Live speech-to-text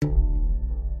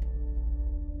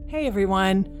Hey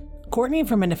everyone, Courtney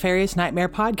from a Nefarious Nightmare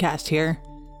podcast here.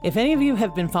 If any of you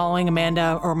have been following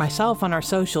Amanda or myself on our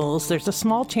socials, there's a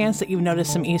small chance that you've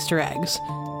noticed some Easter eggs.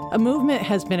 A movement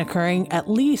has been occurring at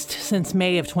least since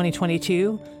May of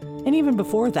 2022, and even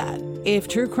before that. If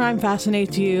true crime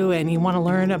fascinates you and you want to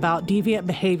learn about deviant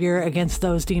behavior against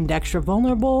those deemed extra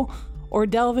vulnerable, or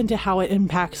delve into how it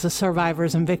impacts the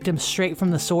survivors and victims straight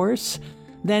from the source,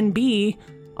 then be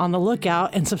on the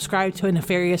lookout and subscribe to a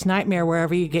Nefarious Nightmare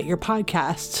wherever you get your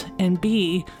podcasts, and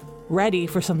be ready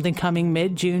for something coming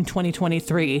mid-June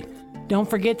 2023. Don't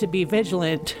forget to be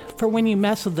vigilant, for when you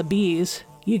mess with the bees,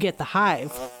 you get the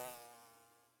hive.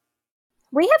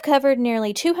 We have covered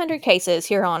nearly 200 cases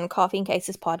here on Coffee and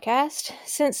Cases podcast.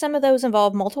 Since some of those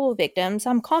involve multiple victims,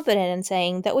 I'm confident in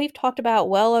saying that we've talked about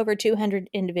well over 200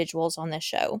 individuals on this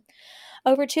show.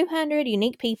 Over 200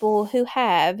 unique people who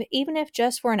have, even if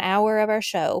just for an hour of our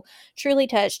show, truly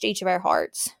touched each of our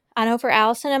hearts. I know for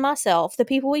Allison and myself, the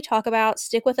people we talk about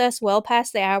stick with us well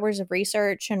past the hours of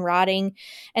research and writing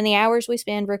and the hours we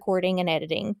spend recording and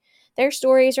editing. Their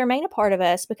stories remain a part of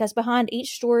us because behind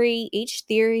each story, each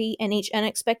theory, and each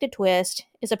unexpected twist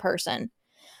is a person.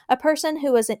 A person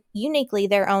who is uniquely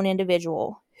their own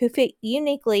individual, who fit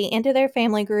uniquely into their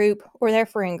family group or their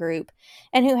friend group,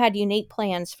 and who had unique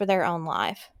plans for their own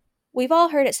life. We've all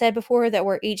heard it said before that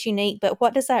we're each unique, but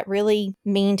what does that really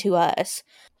mean to us?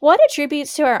 What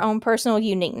attributes to our own personal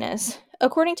uniqueness?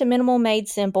 According to Minimal Made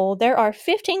Simple, there are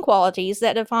 15 qualities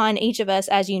that define each of us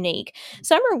as unique.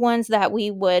 Some are ones that we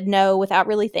would know without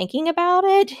really thinking about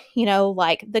it,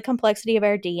 like the complexity of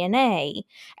our DNA,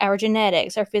 our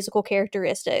genetics, our physical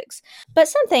characteristics. But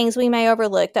some things we may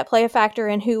overlook that play a factor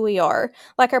in who we are,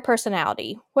 like our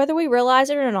personality. Whether we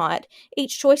realize it or not,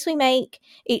 each choice we make,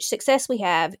 each success we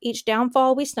have, each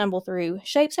downfall we stumble through,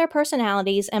 shapes our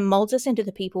personalities and molds us into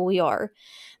the people we are.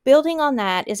 Building on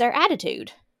that is our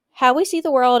attitude. How we see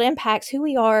the world impacts who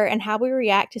we are and how we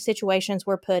react to situations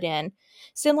we're put in.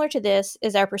 Similar to this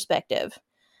is our perspective.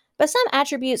 But some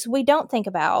attributes we don't think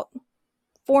about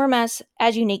form us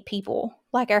as unique people,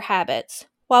 like our habits.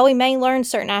 While we may learn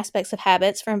certain aspects of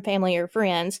habits from family or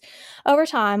friends, over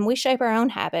time we shape our own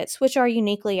habits, which are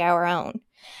uniquely our own.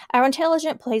 Our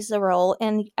intelligence plays a role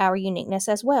in our uniqueness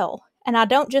as well. And I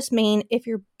don't just mean if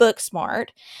you're book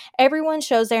smart. Everyone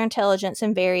shows their intelligence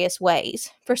in various ways.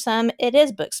 For some, it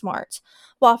is book smarts,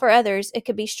 while for others, it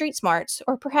could be street smarts,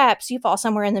 or perhaps you fall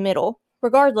somewhere in the middle.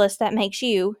 Regardless, that makes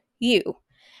you, you.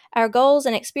 Our goals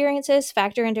and experiences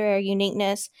factor into our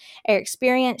uniqueness. Our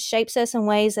experience shapes us in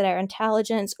ways that our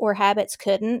intelligence or habits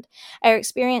couldn't. Our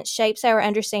experience shapes our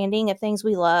understanding of things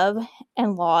we love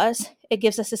and loss. It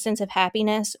gives us a sense of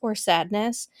happiness or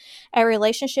sadness. Our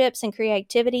relationships and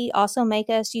creativity also make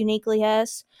us uniquely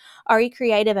us. Are you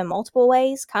creative in multiple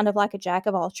ways, kind of like a jack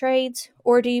of all trades?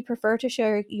 Or do you prefer to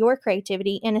share your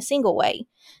creativity in a single way?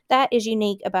 That is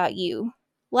unique about you.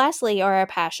 Lastly are our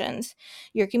passions,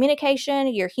 your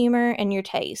communication, your humor, and your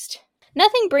taste.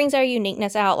 Nothing brings our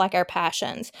uniqueness out like our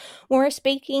passions. When we're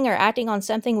speaking or acting on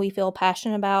something we feel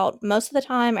passionate about, most of the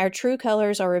time our true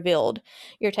colors are revealed.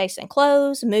 Your taste in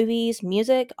clothes, movies,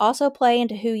 music also play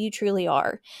into who you truly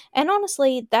are. And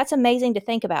honestly, that's amazing to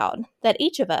think about, that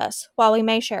each of us, while we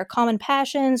may share common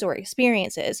passions or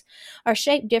experiences, are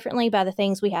shaped differently by the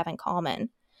things we have in common.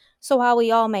 So while we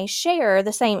all may share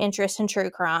the same interest in true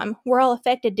crime, we're all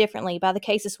affected differently by the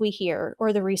cases we hear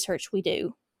or the research we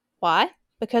do. Why?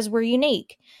 Because we're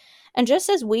unique. And just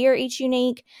as we are each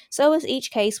unique, so is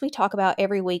each case we talk about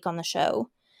every week on the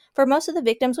show. For most of the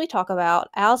victims we talk about,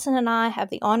 Allison and I have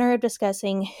the honor of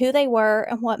discussing who they were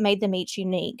and what made them each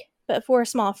unique. But for a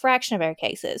small fraction of our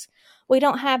cases, we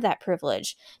don't have that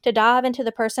privilege to dive into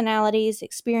the personalities,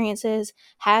 experiences,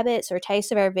 habits, or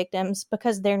tastes of our victims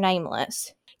because they're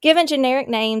nameless, given generic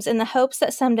names in the hopes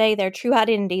that someday their true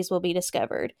identities will be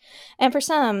discovered. And for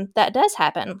some, that does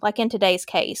happen, like in today's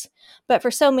case. But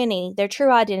for so many, their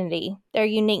true identity, their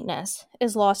uniqueness,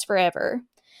 is lost forever.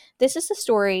 This is the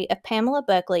story of Pamela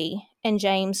Buckley and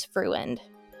James Freund.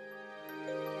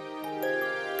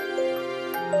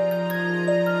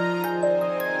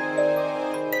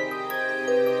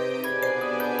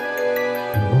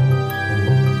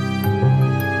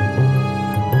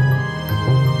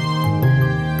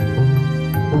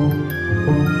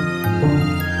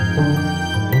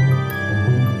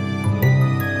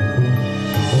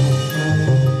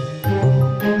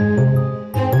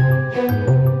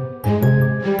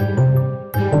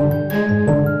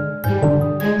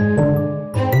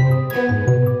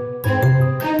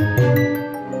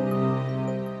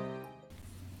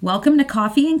 Welcome to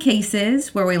Coffee and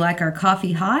Cases, where we like our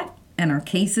coffee hot and our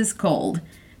cases cold.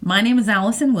 My name is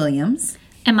Allison Williams.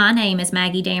 And my name is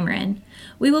Maggie Dameron.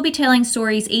 We will be telling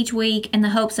stories each week in the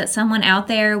hopes that someone out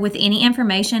there with any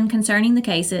information concerning the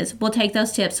cases will take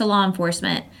those tips to law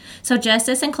enforcement, so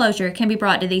justice and closure can be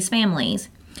brought to these families.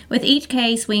 With each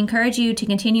case, we encourage you to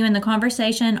continue in the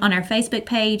conversation on our Facebook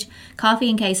page, Coffee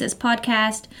and Cases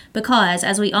Podcast, because,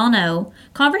 as we all know,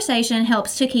 conversation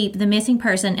helps to keep the missing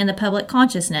person in the public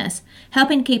consciousness,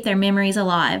 helping to keep their memories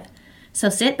alive. So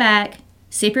sit back,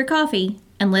 sip your coffee,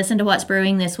 and listen to what's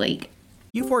brewing this week.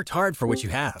 You've worked hard for what you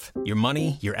have. Your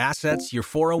money, your assets, your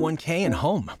 401k, and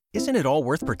home. Isn't it all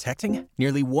worth protecting?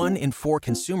 Nearly 1 in 4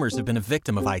 consumers have been a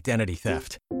victim of identity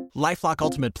theft. LifeLock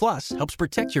Ultimate Plus helps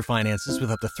protect your finances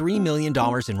with up to $3 million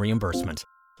in reimbursement.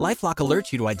 LifeLock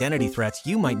alerts you to identity threats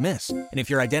you might miss. And if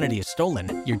your identity is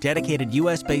stolen, your dedicated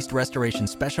U.S.-based restoration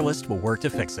specialist will work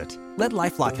to fix it. Let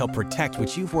LifeLock help protect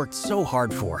what you've worked so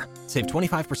hard for. Save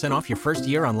 25% off your first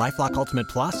year on LifeLock Ultimate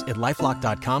Plus at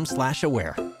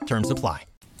LifeLock.com/aware. Terms apply.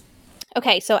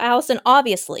 Okay, so Allison,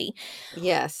 obviously,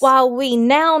 yes, while we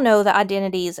now know the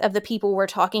identities of the people we're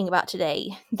talking about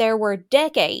today, there were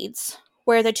decades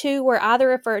where the two were either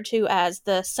referred to as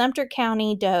the Sumter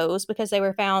County Does because they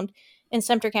were found in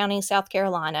Sumter County, South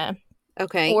Carolina,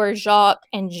 okay, or Jacques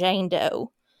and Jane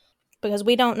Doe, because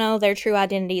we don't know their true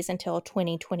identities until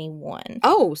 2021.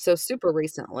 Oh, so super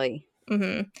recently.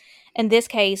 Mm-hmm. And this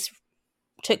case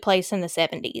took place in the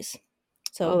 70s.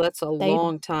 So that's a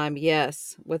long time,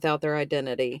 yes, without their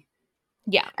identity.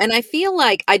 Yeah. And I feel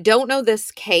like, I don't know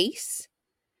this case,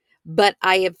 but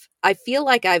I feel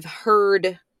like I've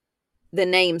heard the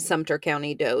name Sumter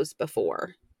County Does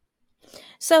before.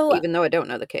 So even though I don't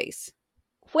know the case.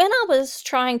 When I was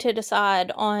trying to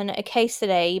decide on a case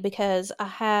today, because I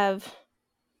have,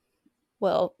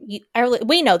 well,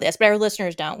 we know this, but our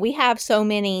listeners don't. We have so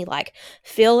many like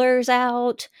fillers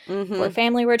out for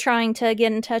family we're trying to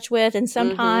get in touch with, and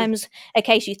sometimes a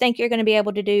case you think you're going to be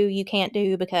able to do, you can't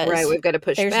do because we've got to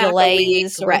push there's back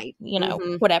delays, or,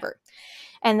 whatever.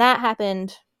 And that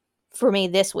happened for me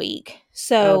this week.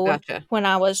 So when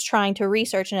I was trying to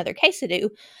research another case to do,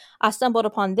 I stumbled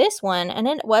upon this one, and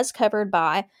it was covered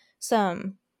by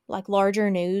some like larger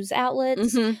news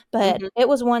outlets, but it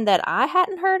was one that I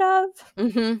hadn't heard of.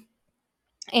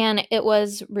 And it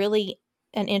was really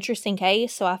an interesting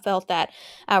case. So I felt that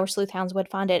our sleuth hounds would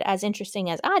find it as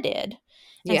interesting as I did.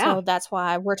 And so that's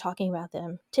why we're talking about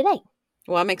them today.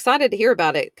 Well, I'm excited to hear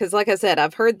about it because, like I said,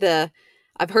 I've heard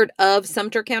of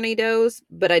Sumter County Does,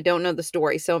 but I don't know the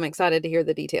story. So I'm excited to hear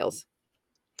the details.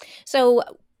 So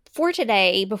for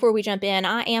today, before we jump in,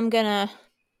 I am going to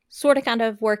sort of kind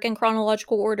of work in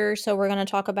chronological order. So we're going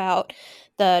to talk about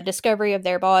the discovery of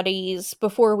their bodies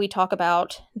before we talk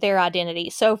about their identity.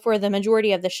 So for the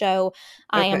majority of the show,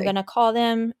 I am going to call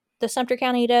them the Sumter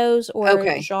County Does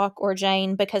or Jacques or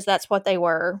Jane because that's what they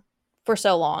were for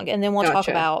so long. And then we'll talk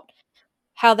about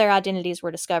how their identities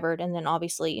were discovered and then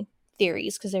obviously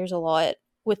theories because there's a lot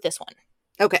with this one.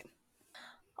 Okay.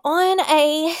 On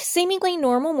a seemingly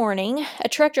normal morning, a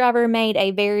truck driver made a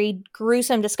very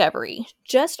gruesome discovery.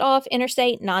 Just off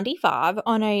Interstate 95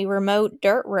 on a remote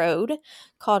dirt road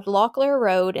called Locklear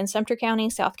Road in Sumter County,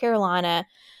 South Carolina,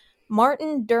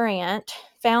 Martin Durant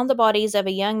found the bodies of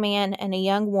a young man and a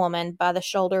young woman by the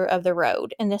shoulder of the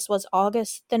road. And this was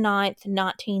August the 9th,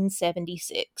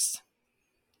 1976.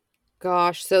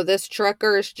 Gosh, so this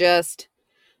trucker is just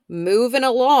moving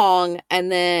along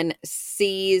and then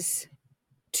sees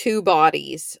 2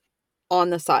 bodies on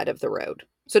the side of the road.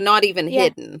 So not even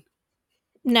hidden.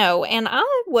 No, and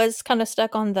I was kind of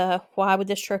stuck on the why would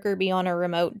this trucker be on a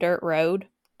remote dirt road?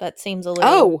 That seems a little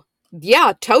Oh,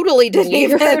 yeah, totally didn't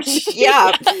even.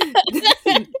 Yeah.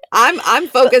 I'm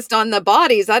focused on the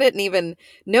bodies. I didn't even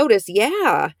notice.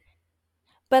 Yeah.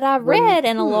 But I read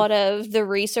in a lot of the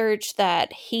research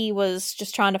that he was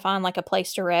just trying to find like a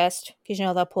place to rest because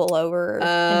they'll pull over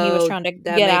and he was trying to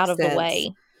get out of the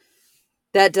way.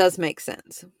 That does make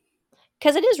sense.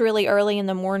 Because it is really early in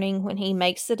the morning when he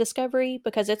makes the discovery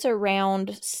because it's around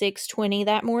 6:20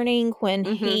 that morning when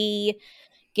he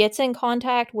gets in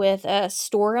contact with a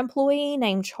store employee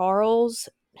named Charles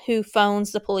who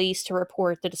phones the police to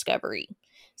report the discovery.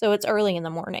 So it's early in the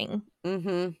morning.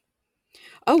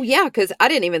 Oh, yeah, because I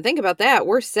didn't even think about that.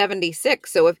 We're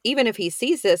 76. So even if he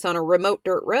sees this on a remote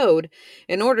dirt road,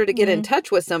 in order to get in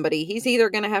touch with somebody, he's either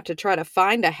going to have to try to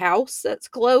find a house that's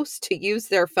close to use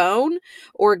their phone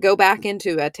or go back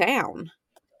into a town.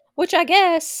 Which I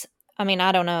guess, I mean,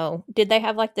 I don't know. Did they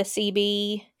have like the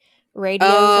CB radios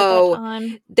at that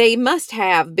time? They must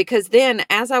have, because then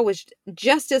as I was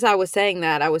saying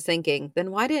that, I was thinking, then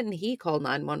why didn't he call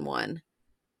 911?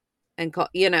 And call,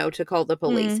 to call the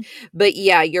police. But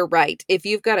yeah, you're right. If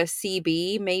you've got a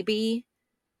CB, maybe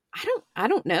I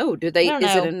don't know. I don't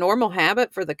Is it know. a normal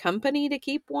habit for the company to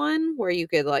keep one where you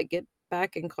could like get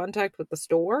back in contact with the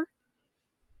store?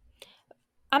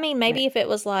 I mean, maybe if it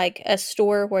was like a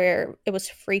store where it was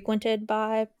frequented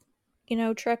by,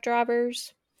 truck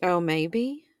drivers. Oh,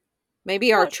 maybe.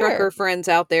 Maybe our Not trucker sure. friends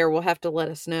out there will have to let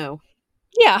us know.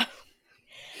 Yeah.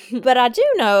 But I do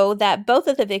know that both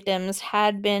of the victims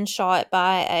had been shot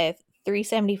by a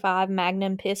 375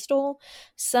 Magnum pistol.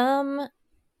 Some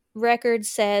records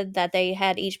said that they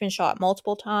had each been shot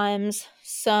multiple times.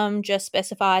 Some just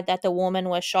specified that the woman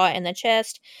was shot in the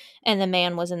chest and the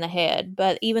man was in the head.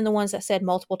 But even the ones that said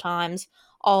multiple times,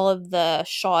 all of the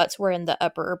shots were in the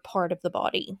upper part of the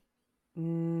body.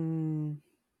 Mm.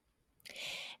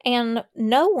 And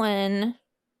no one,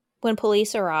 when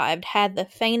police arrived, had the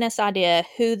faintest idea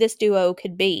who this duo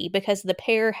could be because the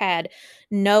pair had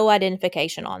no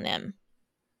identification on them.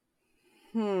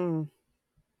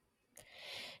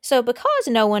 So, because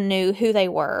no one knew who they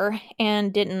were,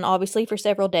 and didn't obviously for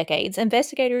several decades,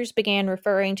 investigators began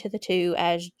referring to the two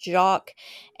as Jock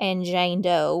and Jane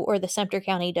Doe, or the Sumter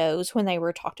County Does, when they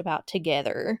were talked about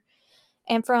together.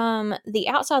 And from the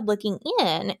outside looking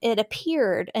in, it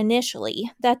appeared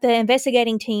initially that the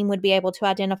investigating team would be able to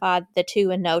identify the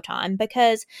two in no time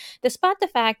because, despite the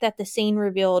fact that the scene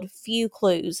revealed few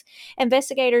clues,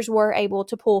 investigators were able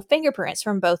to pull fingerprints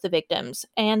from both the victims,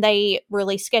 and they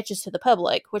released sketches to the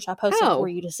public, which I posted for Oh,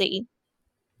 you to see.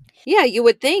 yeah, you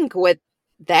would think with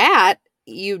that,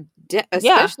 Yeah,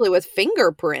 especially with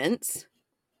fingerprints.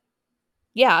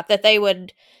 yeah, that they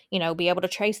would, be able to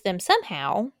trace them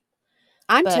somehow.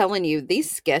 I'm But telling you, these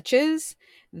sketches,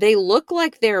 they look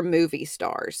like they're movie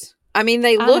stars. I mean,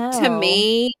 they I look to know.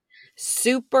 me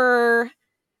super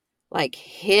like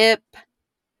hip,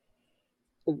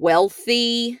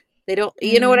 wealthy. They don't,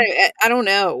 you know what Hmm. I don't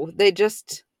know. They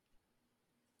just,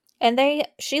 And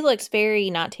she looks very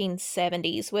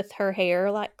 1970s with her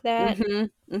hair like that.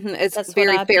 it's That's what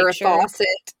very I Farrah picture.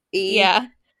 Fawcett-y, Yeah,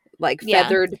 like yeah,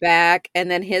 feathered back,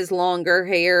 and then his longer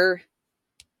hair.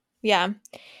 yeah.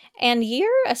 And your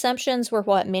assumptions were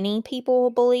what many people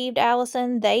believed,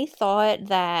 Allison. They thought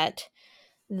that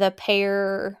the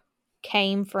pair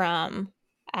came from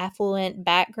affluent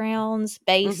backgrounds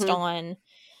based Hmm. on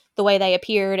the way they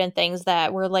appeared and things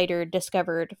that were later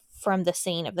discovered from the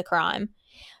scene of the crime.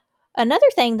 Another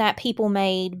thing that people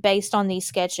made based on these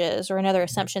sketches, or another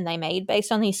assumption they made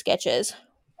based on these sketches,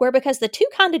 were because the two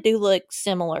kind of do look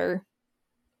similar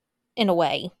in a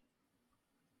way.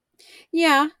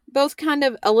 Yeah, both kind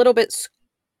of a little bit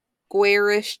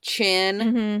squarish chin,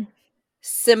 Mm-hmm. And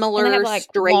they have similar like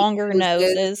straight longer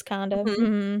noses. noses, kind of. Hmm.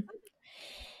 Mm-hmm.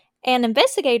 And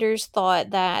investigators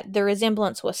thought that the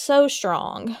resemblance was so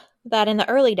strong that in the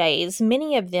early days,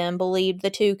 many of them believed the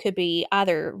two could be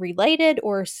either related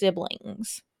or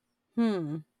siblings.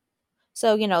 Hmm.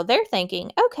 So, they're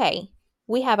thinking, okay,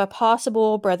 we have a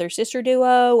possible brother sister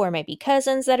duo or maybe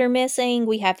cousins that are missing.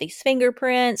 We have these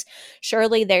fingerprints.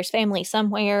 Surely there's family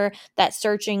somewhere that's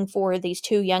searching for these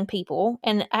two young people.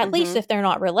 And at least Hmm. if they're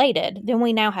not related, then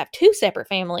we now have two separate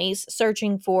families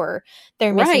searching for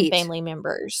their missing Right. family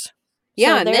members. So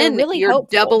Yeah, and they're then really you're hopeful.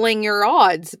 doubling your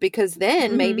odds because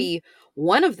then Hmm. maybe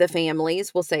one of the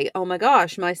families will say, "Oh my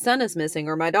gosh, my son is missing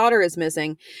or my daughter is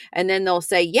missing." And then they'll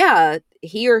say, "Yeah,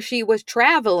 he or she was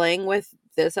traveling with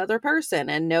this other person,"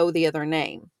 and know the other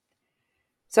name.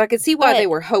 So I could see why they But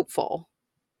were hopeful.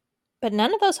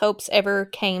 none of those hopes ever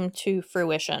came to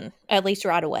fruition, at least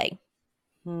right away.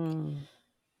 Hmm.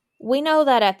 We know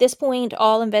that at this point,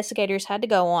 all investigators had to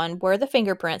go on were the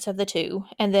fingerprints of the two,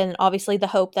 and then obviously the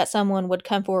hope that someone would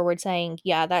come forward saying,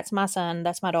 yeah, that's my son,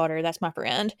 that's my daughter, that's my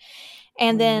friend.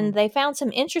 And then Wow. they found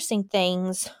some interesting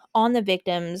things on the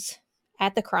victims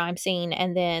at the crime scene,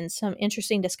 and then some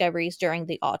interesting discoveries during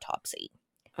the autopsy.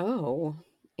 Oh,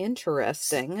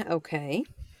 interesting. Okay.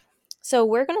 So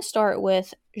we're going to start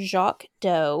with Jacques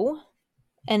Doe.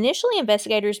 Initially,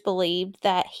 investigators believed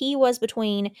that he was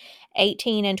between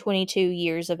 18 and 22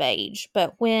 years of age,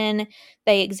 but when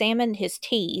they examined his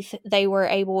teeth, they were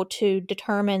able to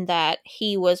determine that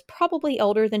he was probably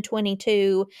older than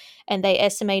 22, and they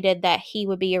estimated that he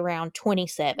would be around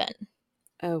 27.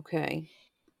 Okay.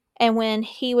 And when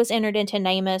he was entered into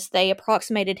NamUs, they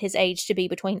approximated his age to be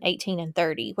between 18 and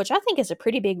 30, which I think is a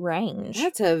pretty big range.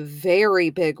 That's a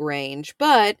very big range,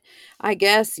 but I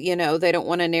guess, they don't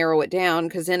want to narrow it down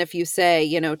because then if you say,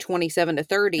 27 to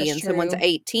 30 That's and someone's true.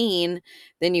 18,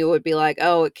 then you would be like,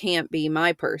 "Oh, it can't be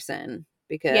my person,"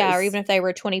 Yeah, or because even if they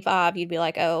were 25, you'd be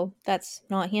like, oh, that's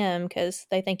not him because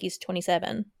they think he's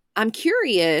 27. I'm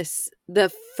curious,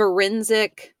 the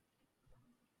forensic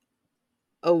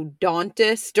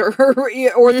odontist or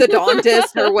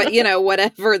orthodontist or what,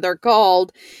 whatever they're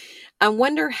called. I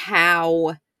wonder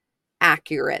how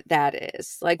accurate that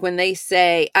is. Like when they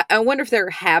say, I wonder if there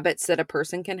are habits that a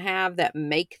person can have that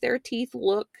make their teeth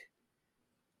look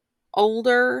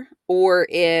older, or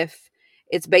if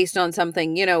it's based on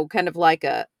something, kind of like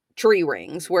a tree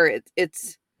rings where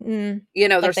it's like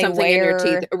there's they something in your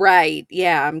teeth. wear. Right.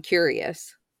 Yeah, I'm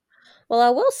curious. Well, I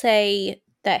will say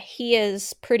that he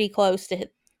is pretty close to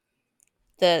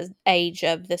the age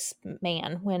of this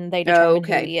man when they Oh, determine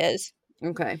who okay. he is.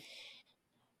 Okay.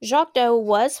 Jacques Doe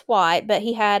was white, but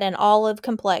he had an olive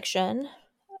complexion.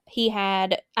 He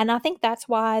had, and I think that's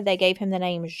why they gave him the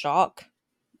name Jacques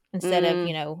instead of,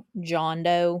 John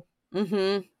Doe.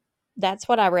 Mm-hmm. That's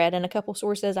what I read in a couple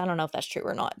sources. I don't know if that's true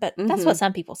or not, but that's Mm-hmm. what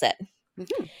some people said.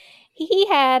 Mm-hmm. He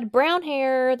had brown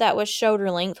hair that was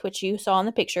shoulder length, which you saw in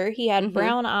the picture. He had Mm-hmm.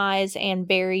 brown eyes and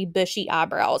very bushy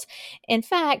eyebrows. In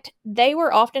fact, they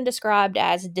were often described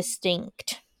as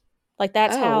distinct. Like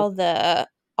that's how the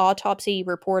autopsy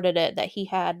reported it, that he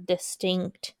had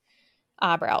distinct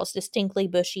eyebrows, distinctly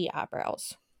bushy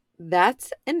eyebrows.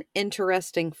 That's an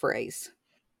interesting phrase.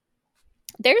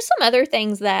 There's some other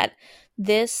things that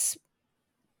this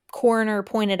coroner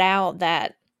pointed out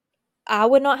that I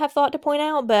would not have thought to point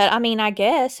out, but I mean, I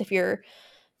guess if you're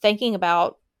thinking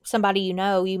about somebody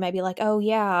you may be like, oh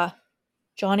yeah,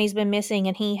 Johnny's been missing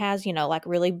and he has, like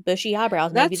really bushy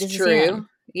eyebrows. Maybe That's this true. is him.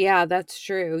 Yeah, that's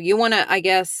true. You want to, I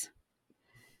guess,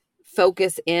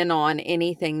 focus in on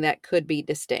anything that could be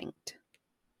distinct.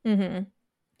 Mm-hmm.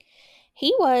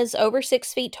 He was over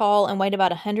 6 feet tall and weighed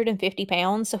about 150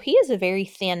 pounds, so he is a very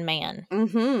thin man.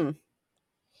 Mm-hmm.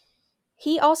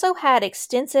 He also had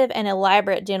extensive and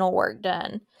elaborate dental work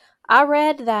done. I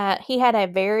read that he had a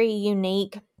very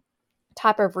unique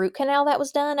type of root canal that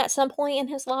was done at some point in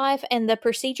his life, and the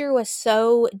procedure was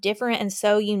so different and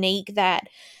so unique that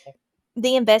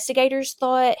the investigators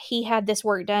thought he had this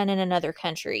work done in another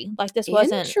country. Like this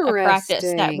wasn't a practice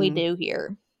that we do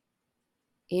here.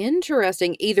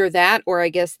 Interesting. Either that or I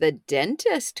guess the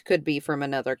dentist could be from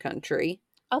another country.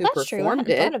 Oh, that's true. I hadn't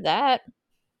thought of that.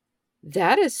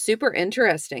 That is super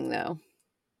interesting, though.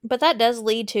 But that does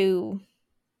lead to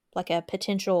like a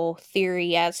potential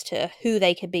theory as to who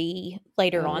they could be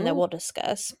later on that we'll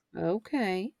discuss.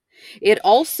 Okay. It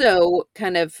also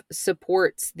kind of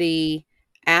supports the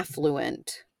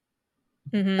affluent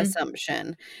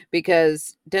assumption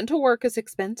because dental work is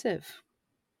expensive.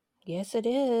 Yes, it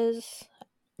is.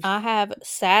 I have,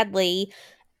 sadly,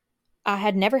 I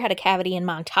had never had a cavity in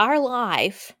my entire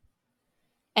life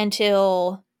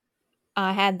until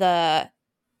I had the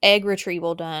egg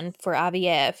retrieval done for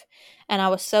IVF, and I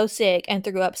was so sick and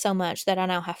threw up so much that I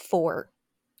now have 4.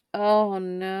 Oh,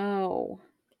 no.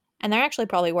 And they're actually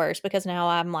probably worse because now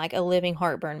I'm like a living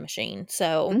heartburn machine.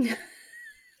 So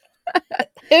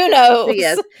who knows? So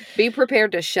yes, be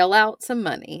prepared to shell out some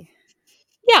money.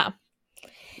 Yeah.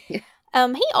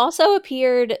 He also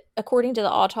appeared, according to the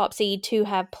autopsy, to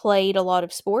have played a lot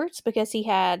of sports because he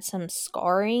had some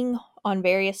scarring on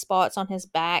various spots on his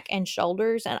back and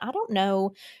shoulders. And I don't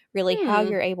know really how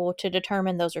you're able to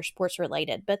determine those are sports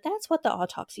related, but that's what the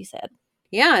autopsy said.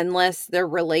 Yeah, unless they're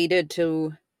related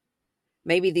to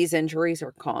maybe these injuries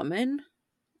are common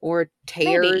or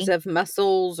tears of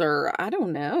muscles or I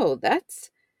don't know. That's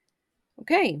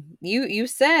okay. You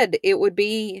said it would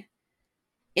be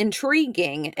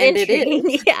intriguing, and it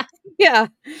is. Yeah. Yeah.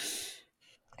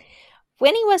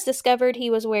 When he was discovered, he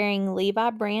was wearing Levi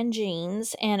brand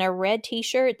jeans and a red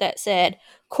t-shirt that said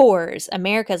Coors,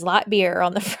 America's light beer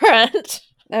on the front.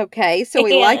 Okay, so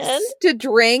he likes to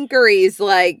drink, or he's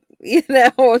like,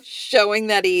 showing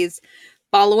that he's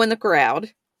following the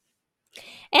crowd.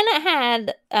 And it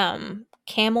had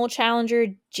Camel Challenger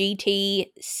GT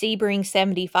Sebring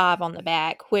 75 on the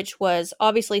back, which was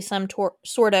obviously some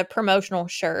sort of promotional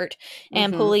shirt.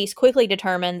 And police quickly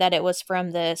determined that it was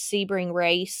from the Sebring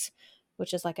race,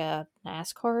 which is like a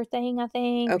NASCAR thing, I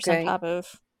think, or some type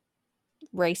of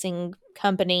racing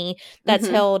company that's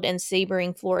held in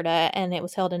Sebring, Florida, and it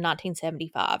was held in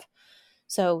 1975.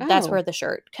 So that's where the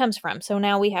shirt comes from. So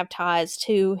now we have ties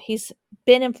to, he's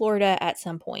been in Florida at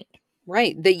some point.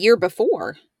 Right, the year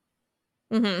before.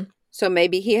 Mm-hmm. So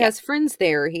maybe he has friends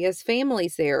there. He has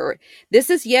families there. This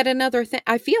is yet another thing.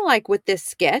 I feel like with this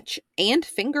sketch and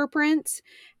fingerprints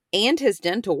and his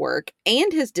dental work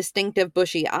and his distinctive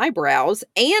bushy eyebrows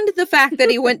and the fact that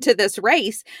he went to this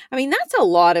race, I mean, that's a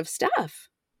lot of stuff.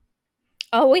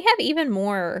 Oh, we have even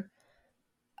more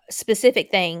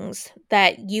specific things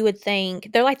that you would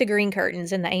think. They're like the green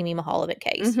curtains in the Amy Mihaljevic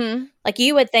case. Like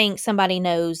you would think somebody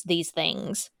knows these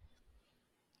things.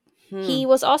 He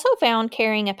was also found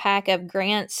carrying a pack of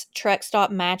Grant's truck stop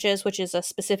matches, which is a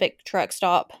specific truck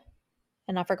stop,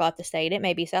 and I forgot the state. It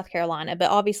may be South Carolina,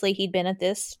 but obviously he'd been at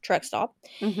this truck stop.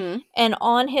 And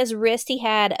on his wrist, he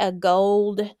had a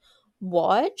gold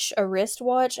watch, a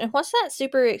wristwatch. And what's that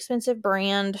super expensive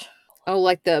brand? Oh,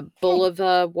 like the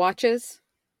Bulova watches?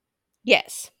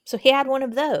 Yes. So he had one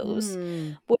of those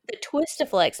with the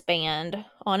Twist-A-Flex band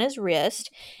on his wrist,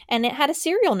 and it had a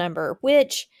serial number,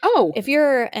 which, if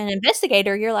you're an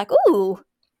investigator, you're like, ooh,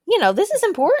 this is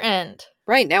important.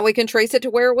 Right. Now we can trace it to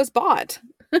where it was bought.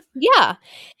 Yeah.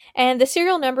 And the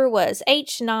serial number was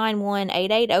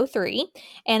H918803,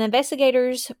 and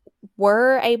investigators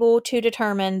were able to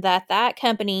determine that that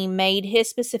company made his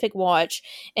specific watch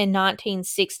in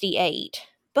 1968.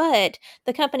 But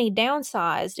the company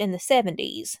downsized in the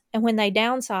 70s, and when they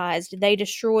downsized, they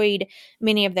destroyed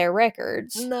many of their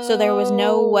records. So there was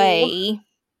no way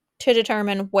to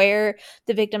determine where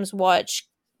the victim's watch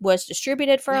was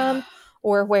distributed from,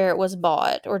 or where it was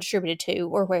bought, or distributed to,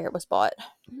 or where it was bought.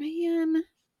 Man,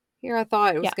 here I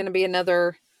thought it was going to be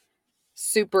another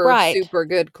super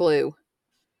good clue.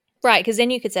 Right, because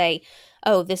then you could say,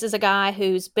 oh, this is a guy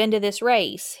who's been to this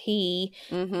race. He,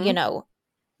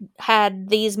 had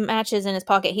these matches in his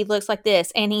pocket. He looks like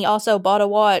this. And he also bought a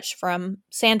watch from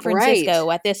San Francisco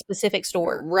at this specific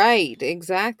store. Right,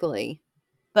 exactly.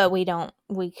 But we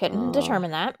couldn't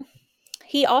determine that.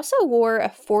 He also wore a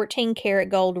 14-karat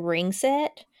gold ring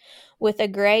set with a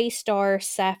gray star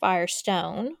sapphire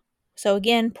stone. So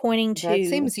again, pointing to... That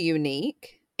seems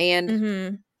unique.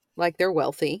 And like they're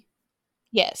wealthy.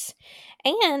 Yes.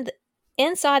 And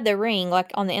inside the ring,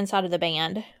 like on the inside of the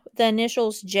band, the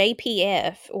initials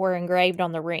JPF were engraved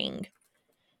on the ring.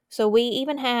 So we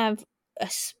even have,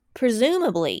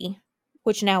 presumably,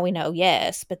 which now we know,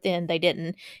 yes, but then they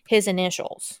didn't, his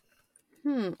initials.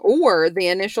 Or the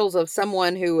initials of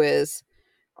someone who is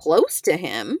close to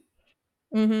him.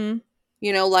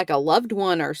 Like a loved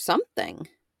one or something.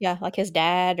 Yeah, like his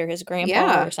dad or his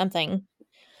grandpa or something.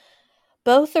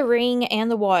 Both the ring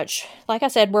and the watch, like I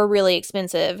said, were really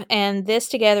expensive, and this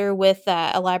together with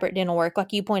elaborate dental work,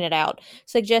 like you pointed out,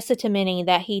 suggested to many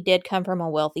that he did come from a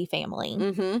wealthy family.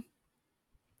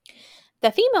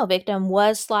 The female victim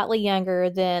was slightly younger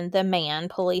than the man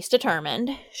police determined.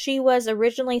 She was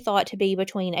originally thought to be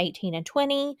between 18 and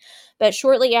 20, but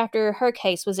shortly after her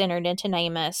case was entered into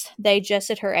NamUs, they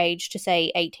adjusted her age to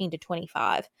say 18 to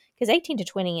 25, because 18 to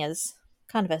 20 is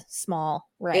kind of a small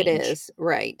range. It is,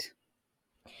 right.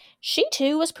 She,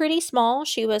 too, was pretty small.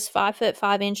 She was 5 foot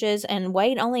 5 inches and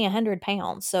weighed only 100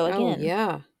 pounds. So,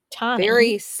 again, tiny.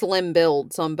 Very slim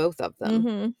builds on both of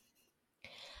them.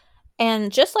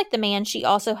 And just like the man, she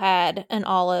also had an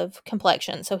olive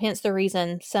complexion. So, hence the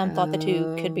reason some thought the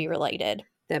two could be related.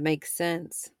 That makes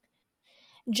sense.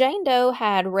 Jane Doe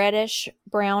had reddish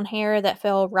brown hair that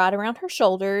fell right around her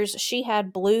shoulders. She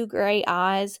had blue-gray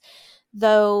eyes,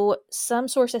 though some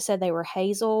sources said they were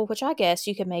hazel, which I guess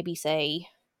you could maybe say...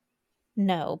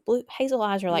 No, hazel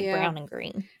eyes are like brown and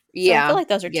green. So I feel like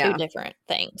those are two different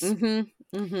things.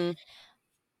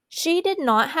 She did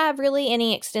not have really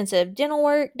any extensive dental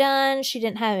work done. She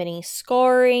didn't have any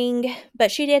scarring, but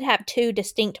she did have 2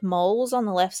 distinct moles on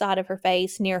the left side of her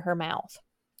face near her mouth.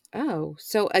 Oh,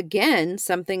 so again,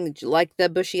 something like the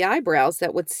bushy eyebrows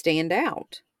that would stand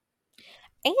out.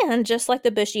 And just like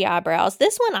the bushy eyebrows,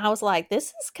 this one I was like,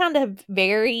 this is kind of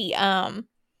very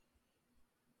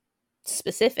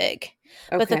specific.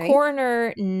 Okay. But the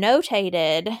coroner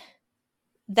notated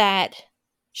that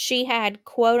she had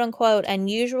quote unquote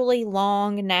unusually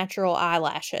long natural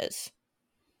eyelashes.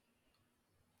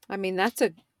 I mean,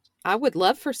 I would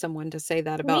love for someone to say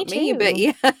that about me, but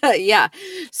yeah.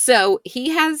 So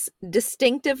he has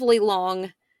distinctively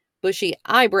long bushy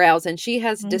eyebrows and she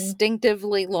has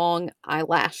distinctively long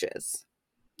eyelashes.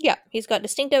 Yeah, he's got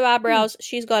distinctive eyebrows.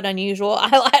 She's got unusual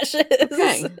eyelashes.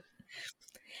 Okay.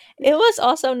 It was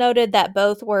also noted that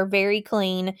both were very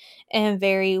clean and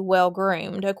very well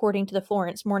groomed, according to the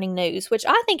Florence Morning News, which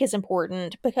I think is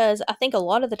important because I think a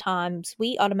lot of the times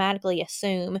we automatically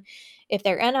assume if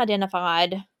they're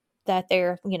unidentified that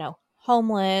they're,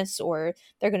 homeless or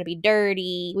they're going to be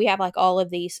dirty. We have like all of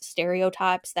these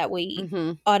stereotypes that we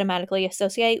automatically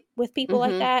associate with people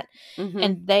like that.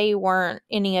 And they weren't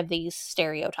any of these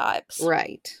stereotypes.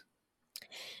 Right.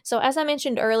 So as I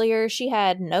mentioned earlier, she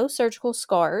had no surgical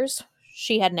scars.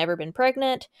 She had never been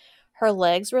pregnant. Her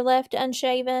legs were left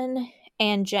unshaven.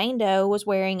 And Jane Doe was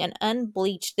wearing an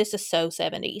unbleached, this is so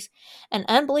 70s, an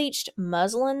unbleached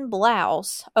muslin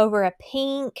blouse over a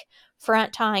pink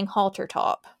front tying halter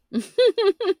top.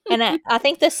 And I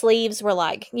think the sleeves were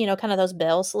like, kind of those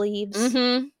bell sleeves.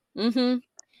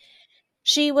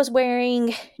 She was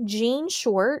wearing jean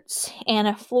shorts and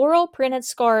a floral printed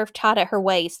scarf tied at her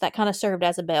waist that kind of served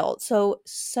as a belt. So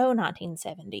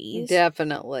 1970s.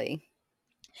 Definitely.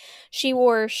 She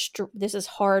wore, this is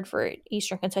hard for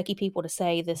Eastern Kentucky people to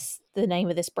say the name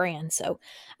of this brand, so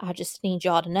I just need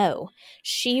y'all to know.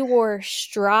 She wore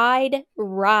Stride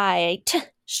Right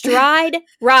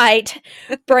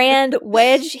brand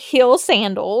wedge heel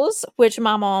sandals, which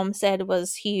my mom said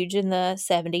was huge in the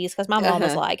 70s, because my mom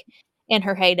was like in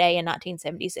her heyday in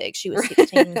 1976. She was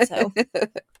 16, so.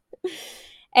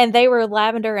 And they were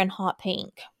lavender and hot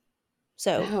pink.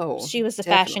 So she was the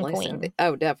fashion queen.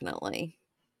 Definitely.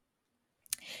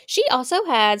 She also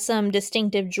had some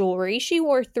distinctive jewelry. She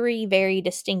wore 3 very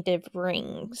distinctive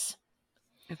rings.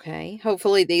 Okay.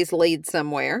 Hopefully these lead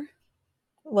somewhere.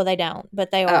 Well, they don't,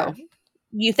 but they are.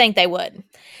 You think they would.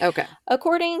 Okay.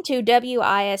 According to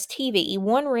WIS-TV,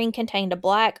 one ring contained a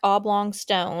black oblong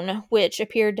stone, which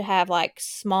appeared to have like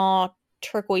small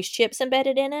turquoise chips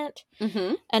embedded in it.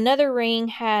 Mm-hmm. Another ring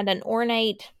had an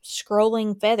ornate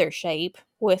scrolling feather shape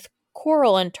with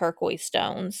coral and turquoise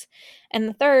stones. And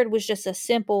the third was just a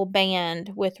simple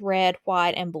band with red,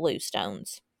 white, and blue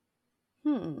stones.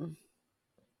 And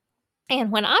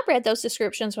when I read those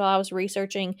descriptions while I was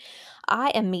researching,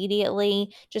 I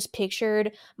immediately just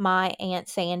pictured my Aunt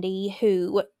Sandy,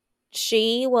 who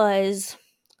she was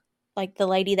like the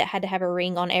lady that had to have a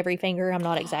ring on every finger. I'm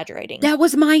not exaggerating. That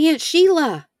was my Aunt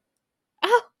Sheila.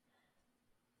 Oh.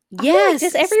 Yes.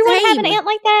 Does everyone have an aunt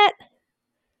like that?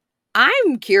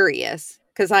 I'm curious,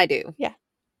 because I do. Yeah.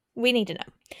 We need to know.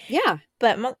 Yeah.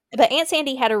 But Aunt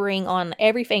Sandy had a ring on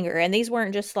every finger, and these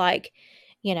weren't just like,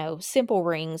 simple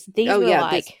rings. These were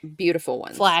like beautiful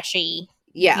ones. Flashy,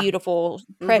 beautiful,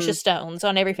 precious stones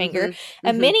on every finger.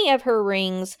 And many of her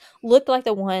rings looked like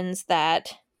the ones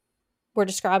that were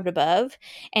described above.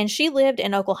 And she lived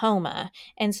in Oklahoma.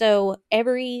 And so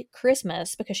every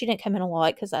Christmas, because she didn't come in a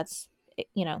lot, because that's,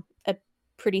 a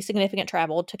pretty significant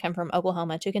travel to come from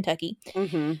Oklahoma to Kentucky.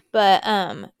 But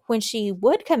when she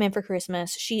would come in for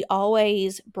Christmas, she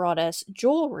always brought us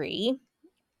jewelry.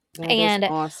 That is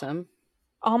awesome.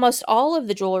 Almost all of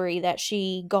the jewelry that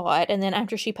she got, and then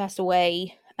after she passed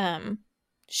away,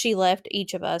 she left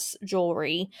each of us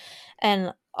jewelry,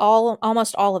 and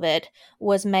almost all of it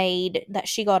was made that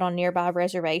she got on nearby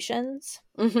reservations.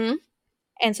 And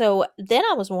so then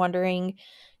I was wondering,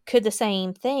 could the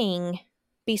same thing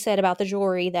be said about the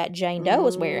jewelry that Jane Doe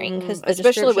was wearing? Because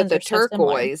especially with the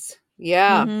turquoise.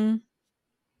 Yeah. And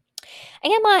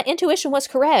my intuition was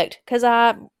correct, because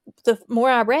the more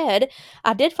I read,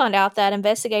 I did find out that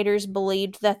investigators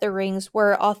believed that the rings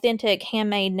were authentic,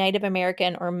 handmade Native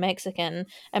American or Mexican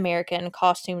American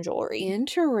costume jewelry.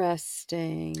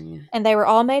 Interesting. And they were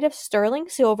all made of sterling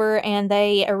silver, and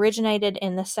they originated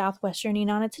in the southwestern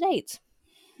United States.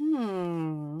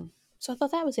 So I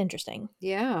thought that was interesting.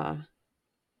 Yeah.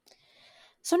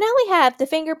 So now we have the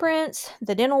fingerprints,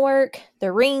 the dental work,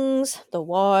 the rings, the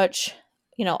watch,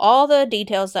 all the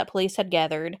details that police had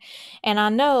gathered. And I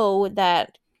know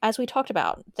that, as we talked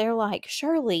about, they're like,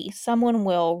 surely someone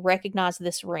will recognize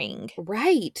this ring.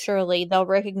 Right. Surely they'll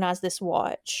recognize this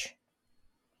watch.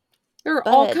 There are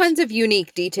all kinds of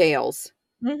unique details.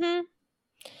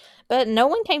 But no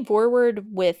one came forward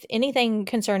with anything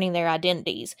concerning their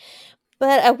identities.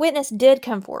 But a witness did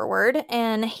come forward,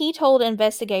 and he told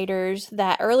investigators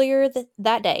that earlier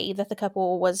that day that the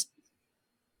couple was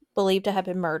believed to have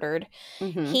been murdered,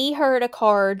 he heard a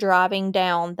car driving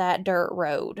down that dirt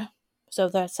road. So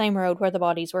the same road where the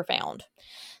bodies were found.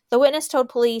 The witness told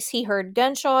police he heard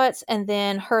gunshots and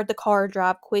then heard the car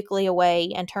drive quickly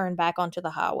away and turn back onto the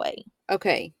highway.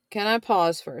 Okay, can I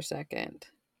pause for a second?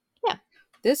 Yeah.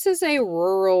 This is a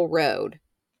rural road.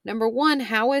 Number one,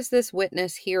 how is this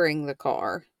witness hearing the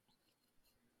car?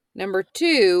 Number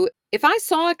two, if I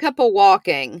saw a couple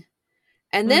walking,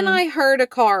 and then I heard a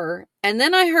car, and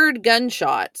then I heard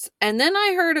gunshots, and then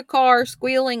I heard a car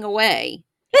squealing away.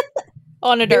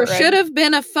 On a dirt road. There should have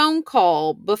been a phone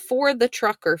call before the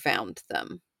trucker found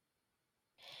them.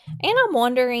 And I'm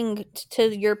wondering,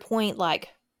 to your point, like,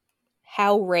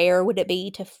 how rare would it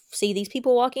be to see these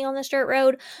people walking on this dirt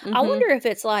road? I wonder if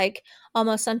it's like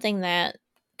almost something that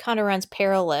kind of runs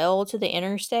parallel to the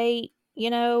interstate,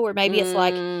 or maybe it's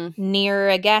like near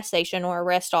a gas station or a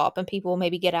rest stop, and people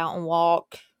maybe get out and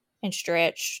walk and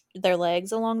stretch their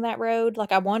legs along that road.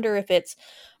 Like, I wonder if it's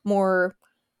more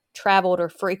traveled or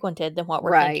frequented than what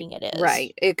we're thinking it is.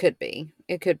 Right. It could be.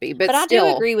 But I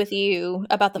still, do agree with you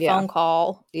about the phone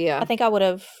call. Yeah. I think I would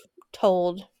have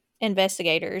told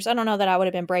investigators. I don't know that I would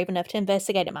have been brave enough to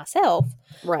investigate it myself.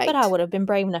 Right. But I would have been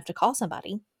brave enough to call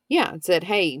somebody. Yeah, and said,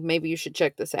 hey, maybe you should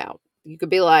check this out. You could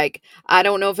be like, I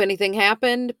don't know if anything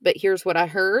happened, but here's what I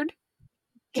heard.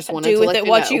 Just wanted Do to with let it you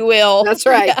what know. you will. That's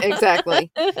right. Yeah.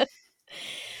 Exactly.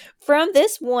 From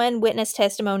this one witness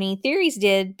testimony, theories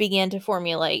did begin to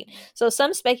formulate. So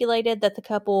some speculated that the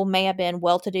couple may have been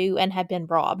well-to-do and had been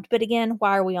robbed. But again,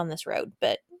 why are we on this road?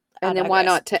 But And I then why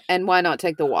digress. not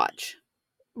take the watch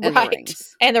and the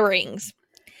rings? And the rings.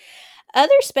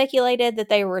 Others speculated that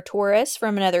they were tourists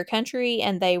from another country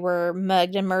and they were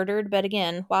mugged and murdered. But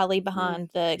again, why leave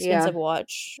behind the expensive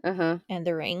watch and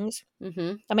the rings?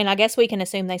 Mm-hmm. I mean, I guess we can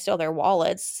assume they stole their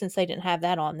wallets since they didn't have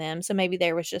that on them. So maybe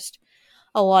there was just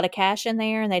a lot of cash in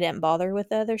there and they didn't bother with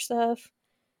the other stuff.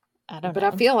 I don't know. But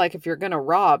I feel like if you're going to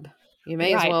rob, you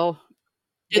may as well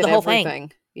do get the whole everything.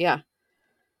 thing. Yeah.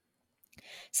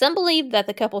 Some believe that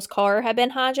the couple's car had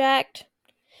been hijacked.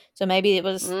 So maybe it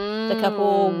was the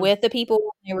couple with the people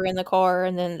when they were in the car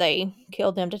and then they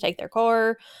killed them to take their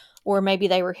car. Or maybe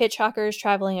they were hitchhikers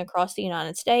traveling across the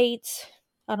United States.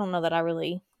 I don't know that I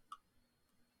really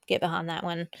get behind that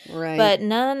one. Right. But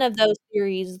none of those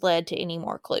theories led to any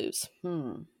more clues.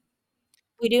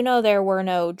 We do know there were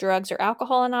no drugs or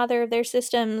alcohol in either of their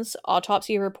systems.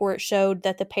 Autopsy reports showed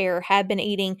that the pair had been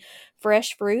eating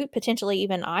fresh fruit, potentially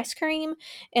even ice cream,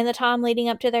 in the time leading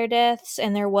up to their deaths.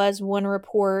 And there was one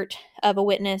report of a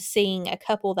witness seeing a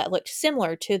couple that looked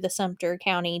similar to the Sumter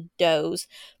County Does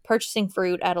purchasing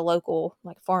fruit at a local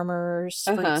farmer's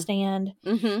fruit stand.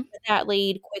 Mm-hmm. But that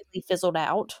lead quickly fizzled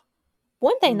out.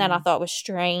 One thing that I thought was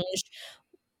strange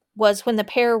was when the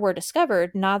pair were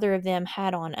discovered, neither of them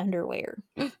had on underwear.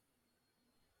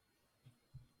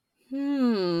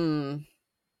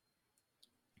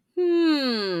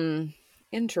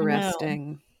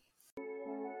 Interesting.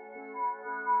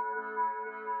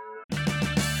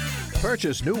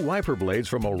 Purchase new wiper blades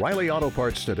from O'Reilly Auto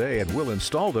Parts today and we'll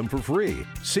install them for free.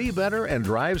 See better and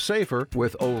drive safer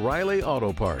with O'Reilly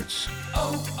Auto Parts.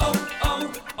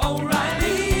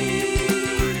 O'Reilly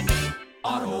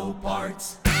Auto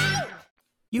Parts.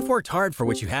 You've worked hard for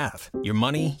what you have. Your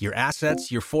money, your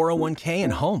assets, your 401k,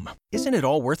 and home. Isn't it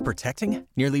all worth protecting?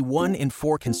 Nearly 1 in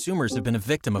 4 consumers have been a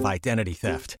victim of identity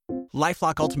theft.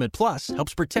 LifeLock Ultimate Plus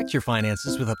helps protect your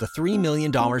finances with up to $3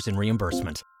 million in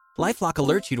reimbursement. LifeLock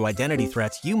alerts you to identity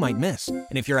threats you might miss. And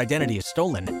if your identity is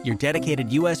stolen, your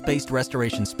dedicated U.S.-based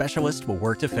restoration specialist will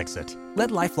work to fix it. Let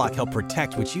LifeLock help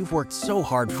protect what you've worked so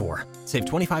hard for. Save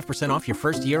 25% off your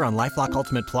first year on LifeLock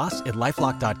Ultimate Plus at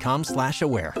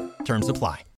LifeLock.com/aware. Terms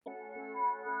apply.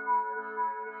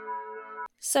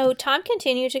 So time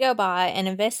continued to go by, and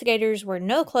investigators were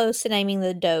no close to naming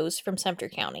the Does from Sumter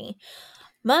County.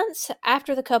 Months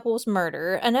after the couple's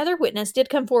murder, another witness did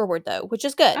come forward, though, which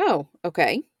is good. Oh,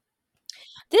 okay.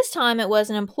 This time it was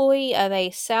an employee of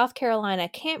a South Carolina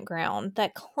campground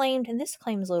that claimed, and this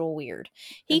claim is a little weird,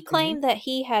 he claimed that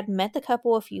he had met the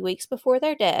couple a few weeks before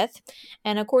their death,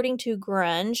 and according to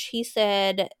Grunge, he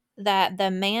said that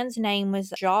the man's name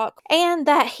was Jacques, and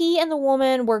that he and the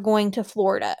woman were going to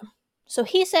Florida. So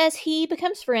he says he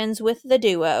becomes friends with the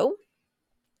duo,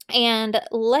 and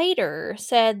later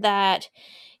said that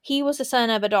he was the son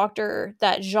of a doctor,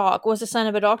 that Jacques was the son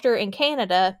of a doctor in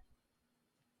Canada,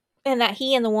 and that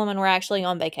he and the woman were actually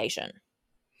on vacation.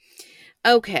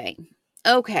 Okay.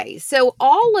 So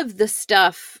all of the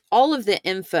stuff, all of the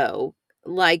info,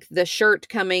 like the shirt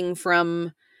coming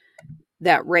from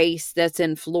that race that's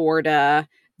in Florida,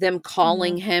 them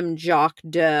calling him Jacques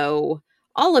Doe,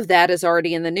 all of that is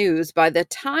already in the news by the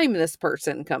time this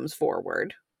person comes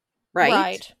forward,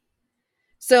 right?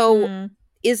 So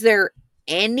is there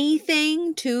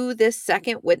anything to this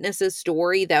second witness's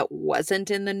story that wasn't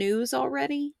in the news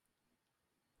already?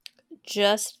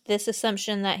 Just this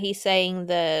assumption that he's saying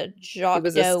the Jacques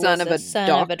was Doe a son was of the a son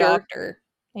of a doctor? doctor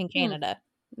in Canada.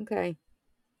 Okay.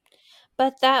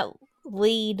 But that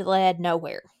lead led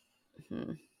nowhere.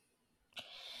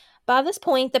 By this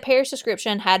point, the pair's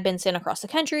description had been sent across the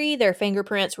country. Their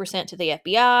fingerprints were sent to the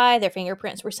FBI. Their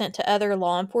fingerprints were sent to other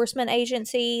law enforcement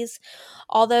agencies.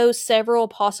 Although several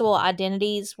possible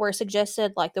identities were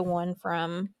suggested, like the one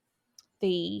from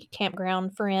the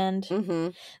campground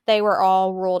friend, they were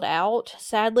all ruled out.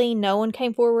 Sadly, no one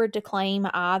came forward to claim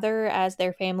either as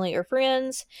their family or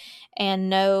friends,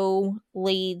 and no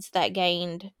leads that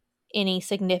gained any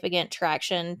significant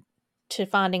traction to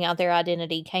finding out their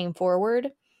identity came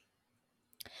forward.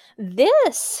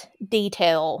 This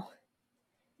detail,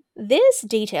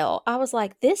 I was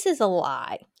like, this is a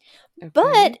lie. Okay.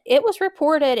 But it was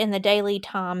reported in the Daily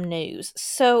Time News.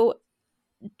 So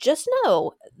just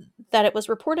know that it was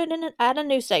reported at a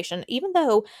news station, even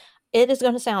though it is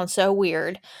going to sound so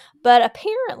weird, but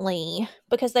apparently,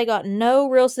 because they got no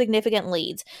real significant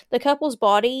leads, the couple's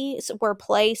bodies were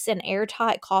placed in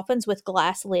airtight coffins with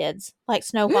glass lids, like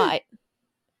Snow White,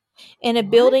 in a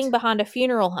building What? behind a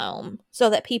funeral home, so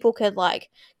that people could, like,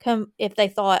 come, if they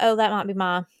thought, oh, that might be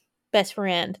my best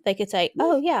friend, they could say,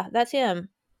 oh, yeah, that's him.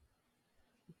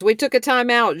 We took a time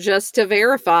out just to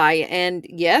verify, and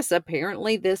yes,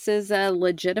 apparently this is a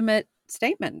legitimate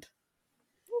statement.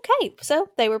 Okay, so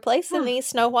they were placed in these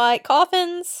Snow White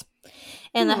coffins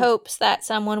in the hopes that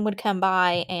someone would come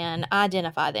by and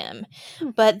identify them.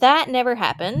 But that never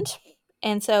happened.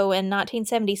 And so in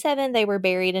 1977, they were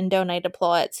buried in donated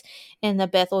plots in the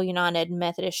Bethel United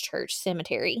Methodist Church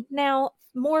Cemetery. Now,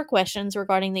 more questions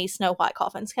regarding these Snow White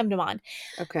coffins come to mind.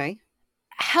 Okay.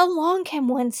 How long can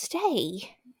one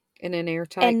stay In an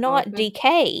airtight and not coffin?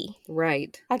 decay?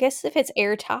 Right. I guess if it's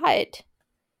airtight,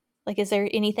 like, is there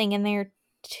anything in there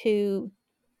to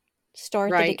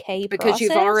start the decay Because process?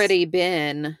 you've already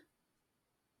been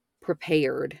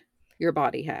prepared. Your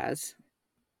body has.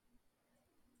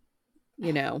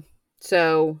 You know.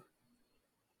 So.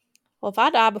 Well, if I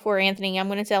die before Anthony, I'm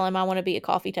going to tell him I want to be a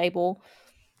coffee table.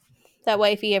 That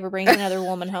way, if he ever brings another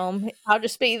woman home, I'll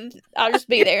just be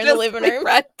there in the living room,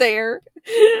 right there.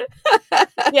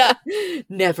 Yeah.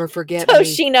 Never forget so me.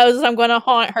 she knows I'm going to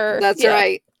haunt her. That's Yeah.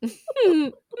 right.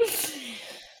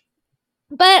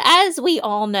 But as we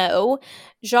all know,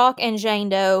 Jacques and Jane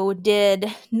Doe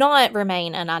did not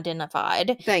remain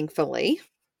unidentified. Thankfully.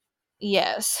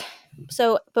 Yes.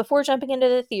 So before jumping into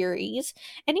the theories,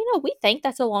 and we think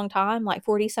that's a long time, like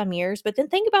 40 some years, but then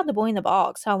think about the boy in the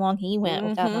box, how long he went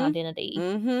without an identity.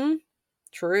 Mm-hmm.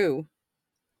 True.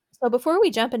 So before we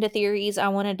jump into theories, I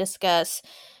want to discuss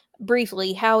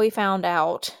briefly how we found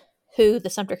out who the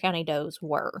Sumter County Does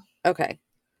were. Okay.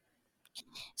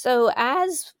 So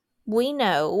as we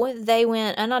know, they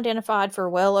went unidentified for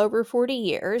well over 40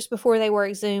 years before they were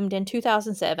exhumed in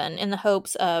 2007 in the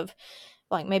hopes of,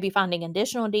 like, maybe finding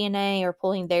additional DNA or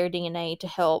pulling their DNA to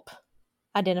help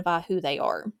identify who they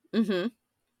are. Mm-hmm.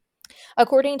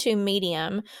 According to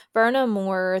Medium, Verna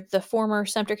Moore, the former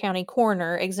Sumter County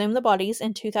coroner, exhumed the bodies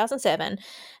in 2007,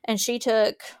 and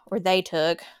they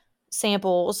took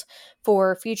samples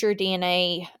for future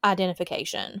DNA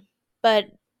identification. But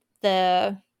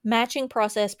the matching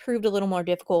process proved a little more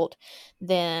difficult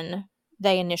than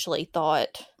they initially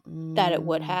thought that it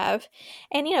would have.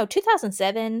 And,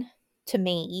 2007, to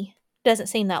me, doesn't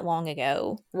seem that long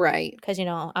ago. Right. Because,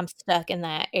 I'm stuck in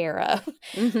that era.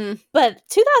 Mm-hmm. But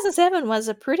 2007 was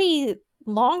a pretty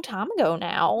long time ago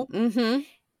now. Mm-hmm.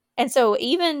 And so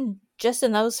even just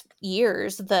in those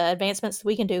years, the advancements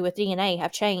we can do with DNA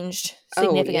have changed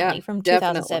significantly from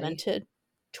 2007 to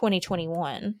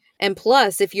 2021. And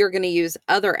plus, if you're going to use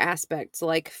other aspects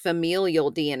like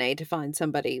familial DNA to find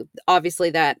somebody,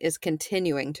 obviously that is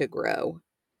continuing to grow.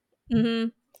 Mm-hmm.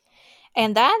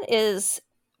 And that is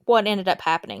what ended up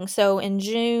happening. So in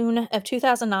June of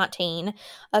 2019,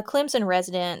 a Clemson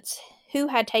resident who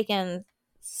had taken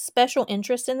special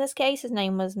interest in this case, his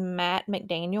name was Matt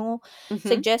McDaniel,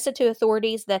 suggested to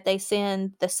authorities that they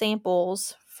send the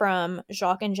samples from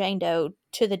Jacques and Jane Doe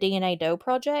to the DNA Doe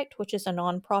Project, which is a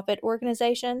nonprofit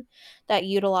organization that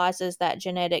utilizes that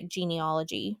genetic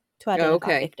genealogy to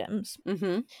identify victims.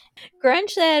 Mm-hmm. Grunge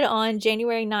said on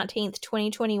January 19th,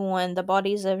 2021, the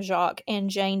bodies of Jacques and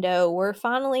Jane Doe were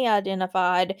finally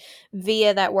identified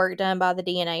via that work done by the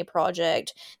DNA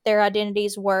Project. Their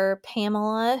identities were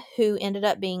Pamela, who ended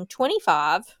up being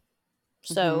 25,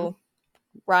 so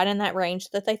right in that range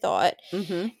that they thought,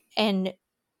 and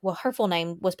her full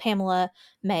name was Pamela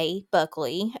May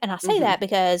Buckley, and I say that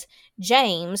because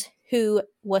James, who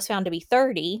was found to be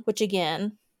 30, which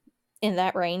again, in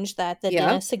that range that the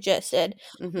dentist suggested,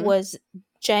 was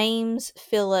James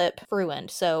Philip Freund,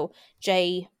 so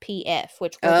JPF,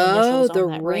 which were the initials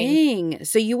on that ring.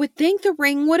 So you would think the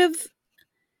ring would have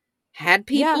had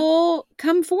people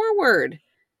come forward.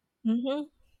 Mm-hmm.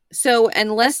 So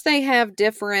unless they have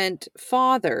different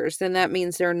fathers, then that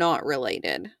means they're not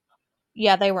related.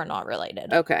 Yeah, they were not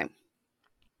related. Okay.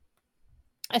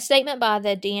 A statement by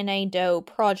the DNA Doe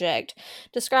Project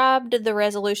described the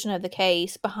resolution of the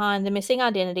case behind the missing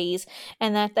identities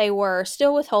and that they were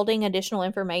still withholding additional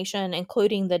information,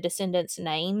 including the descendants'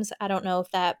 names. I don't know if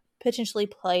that potentially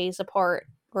plays a part,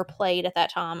 or played at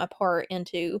that time a part,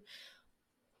 into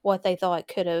what they thought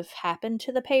could have happened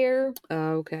to the pair.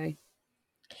 Okay.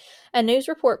 A news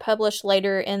report published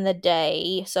later in the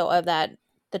day, so of that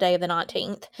the day of the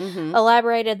 19th, Mm-hmm.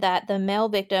 elaborated that the male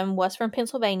victim was from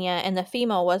Pennsylvania and the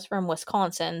female was from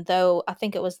Wisconsin, though I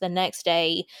think it was the next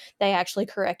day they actually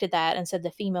corrected that and said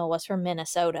the female was from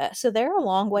Minnesota. So they're a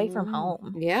long way from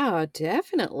home, Yeah,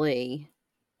 definitely.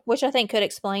 which I think could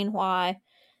explain why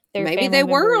their Maybe family they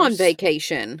were on members...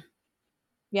 vacation.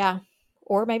 Yeah.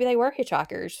 Or maybe they were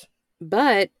hitchhikers.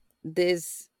 But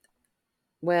this,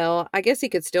 well, I guess he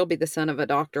could still be the son of a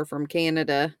doctor from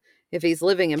Canada if he's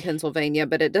living in Pennsylvania,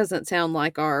 but it doesn't sound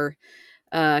like our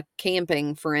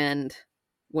camping friend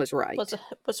was right.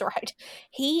 Was right.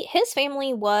 His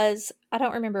family was, I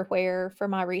don't remember where for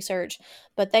my research,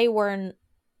 but they were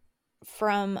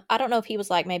from, I don't know if he was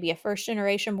like maybe a first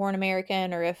generation born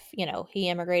American or if, he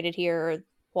immigrated here or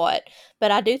what,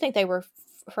 but I do think they were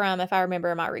from, if I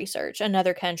remember my research,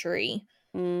 another country.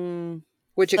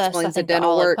 Which Thus, explains I think the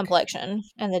dental olive work. complexion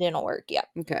and the dental work. Yep.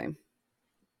 Okay.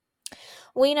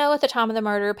 We know at the time of the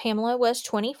murder, Pamela was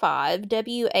 25.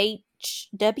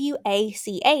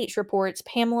 WACH reports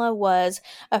Pamela was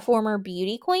a former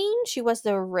beauty queen. She was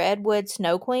the Redwood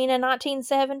Snow Queen in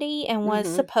 1970 and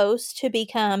was supposed to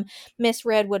become Miss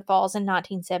Redwood Falls in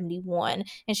 1971.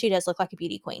 And she does look like a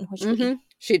beauty queen, which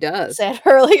she does. said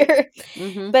earlier.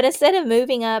 But instead of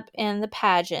moving up in the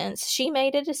pageants, she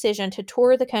made a decision to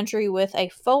tour the country with a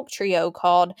folk trio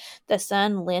called the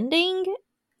Sun Lending.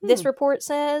 This report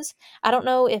says. I don't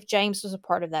know if James was a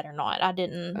part of that or not. I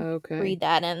didn't read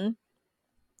that in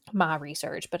my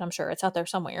research, but I'm sure it's out there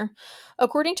somewhere.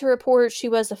 According to reports, she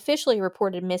was officially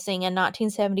reported missing in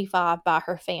 1975 by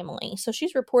her family. So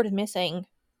she's reported missing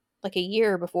like a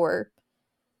year before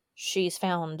she's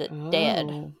found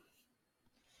dead.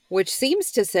 Which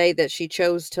seems to say that she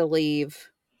chose to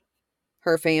leave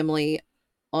her family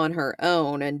on her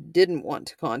own and didn't want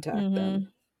to contact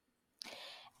them.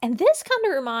 And this kind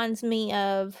of reminds me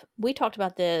of, we talked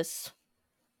about this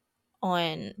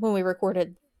when we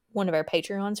recorded one of our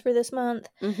Patreons for this month,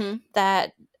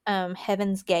 that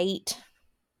Heaven's Gate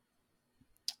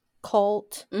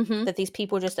cult, that these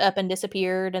people just up and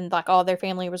disappeared and like all their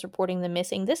family was reporting them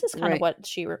missing. This is kind of what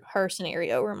her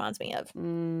scenario reminds me of.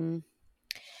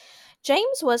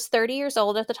 James was 30 years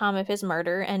old at the time of his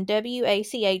murder, and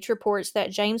WACH reports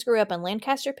that James grew up in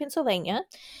Lancaster, Pennsylvania.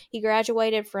 He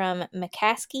graduated from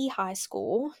McCaskey High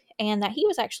School, and that he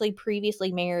was actually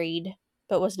previously married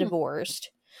but was divorced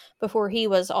before he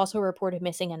was also reported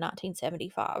missing in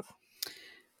 1975.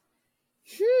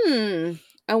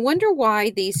 I wonder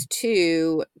why these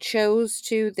two chose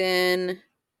to then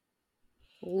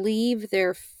leave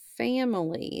their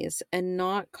families and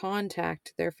not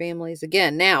contact their families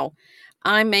again. Now,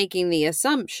 I'm making the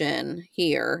assumption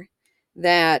here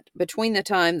that between the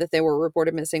time that they were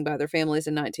reported missing by their families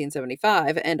in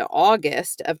 1975 and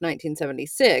August of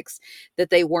 1976, that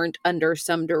they weren't under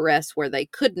some duress where they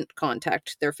couldn't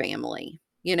contact their family.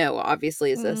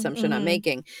 Obviously is the assumption I'm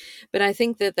making. But I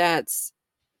think that that's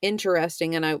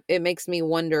interesting, and it makes me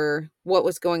wonder what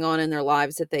was going on in their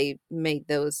lives that they made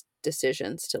those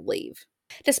decisions to leave.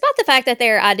 Despite the fact that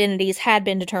their identities had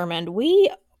been determined, we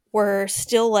were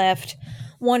still left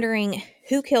wondering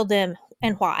who killed them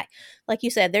and why. Like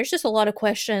you said, there's just a lot of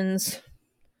questions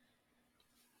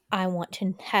I want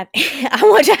to have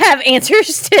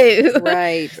answers to.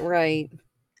 Right.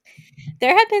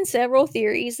 There have been several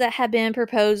theories that have been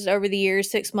proposed over the years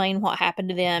to explain what happened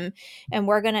to them, and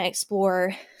we're going to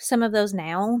explore some of those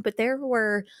now, but there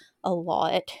were a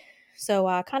lot. So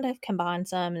I kind of combined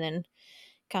some and then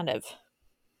kind of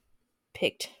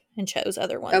picked and chose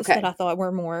other ones that I thought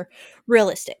were more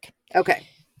realistic. Okay.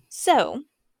 So,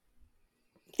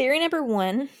 theory number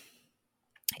one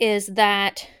is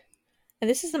that, and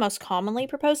this is the most commonly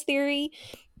proposed theory,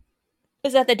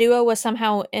 is that the duo was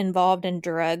somehow involved in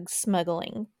drug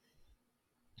smuggling.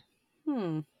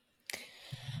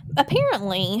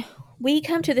 Apparently, we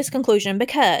come to this conclusion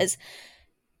because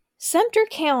Sumter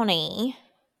County,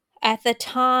 at the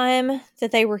time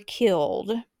that they were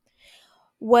killed,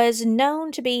 was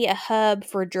known to be a hub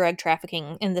for drug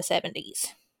trafficking in the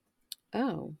 70s.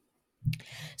 Oh.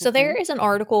 So there is an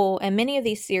article, and many of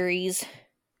these theories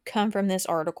come from this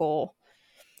article,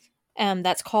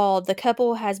 that's called "The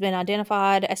Couple Has Been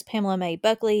Identified as Pamela Mae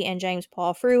Buckley and James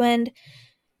Paul Freund,"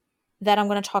 that I'm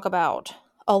going to talk about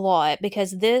a lot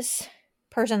because this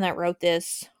person that wrote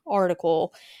this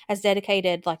article has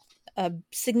dedicated like a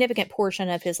significant portion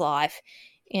of his life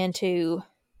into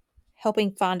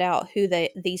helping find out who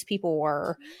these people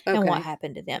were and what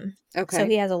happened to them. So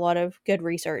he has a lot of good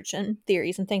research and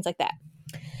theories and things like that.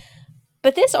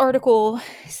 But this article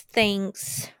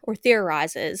thinks or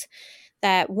theorizes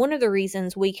that one of the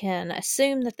reasons we can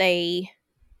assume that they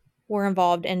were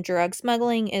involved in drug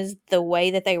smuggling is the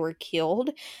way that they were killed,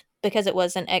 because it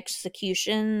was an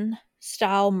execution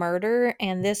style murder.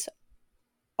 And this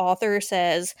author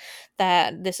says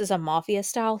that this is a mafia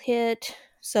style hit.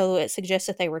 So it suggests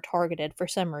that they were targeted for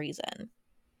some reason.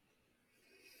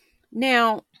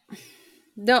 Now,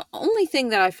 the only thing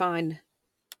that I find,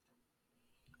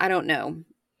 I don't know,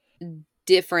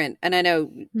 different, and I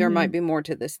know there might be more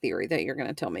to this theory that you're going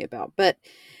to tell me about, but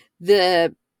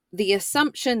the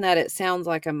assumption that it sounds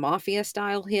like a mafia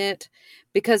style hit,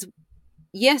 because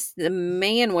yes, the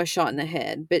man was shot in the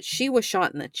head, but she was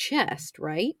shot in the chest,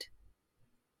 right?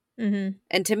 Mm-hmm.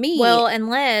 And to me, well,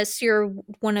 unless you're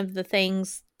one of the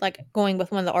things, like going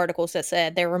with one of the articles that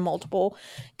said there were multiple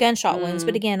gunshot wounds.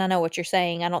 But again, I know what you're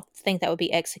saying. I don't think that would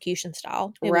be execution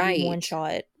style. It would be one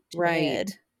shot to the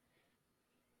head.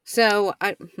 So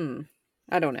I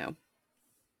don't know.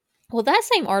 Well, that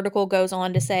same article goes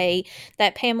on to say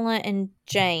that Pamela and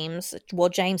James, well,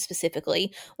 James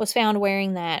specifically, was found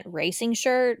wearing that racing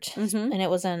shirt, and it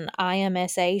was an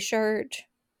IMSA shirt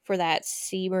for that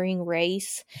Sebring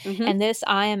race. And this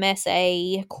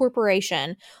IMSA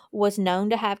corporation was known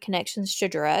to have connections to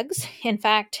drugs. In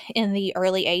fact, in the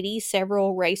early 80s,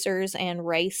 several racers and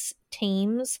race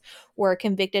teams were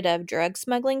convicted of drug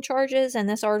smuggling charges. And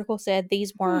this article said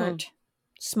these weren't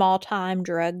small-time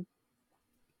drug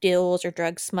deals or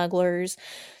drug smugglers.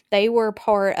 They were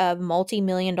part of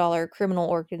multi-million-dollar criminal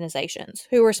organizations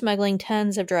who were smuggling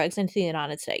tons of drugs into the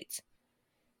United States.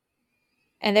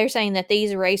 And they're saying that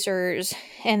these racers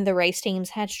and the race teams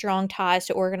had strong ties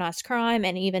to organized crime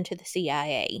and even to the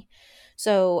CIA.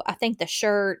 So I think the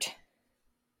shirt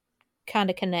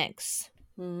kind of connects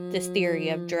this theory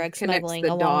of drug smuggling the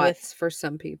along dots with for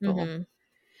some people.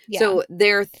 Yeah. So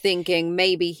they're thinking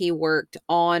maybe he worked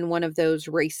on one of those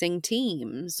racing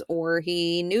teams, or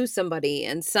he knew somebody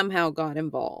and somehow got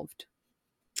involved.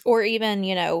 Or even,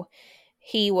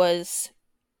 he was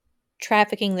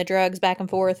trafficking the drugs back and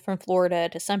forth from Florida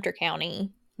to Sumter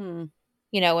County, and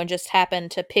just happened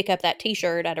to pick up that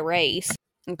T-shirt at a race.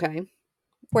 Okay.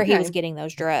 Where he was getting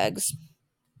those drugs.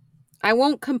 I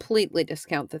won't completely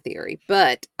discount the theory,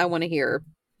 but I want to hear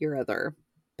your other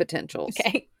potentials.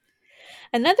 Okay.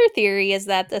 Another theory is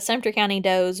that the Sumter County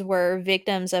does were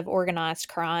victims of organized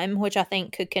crime, which I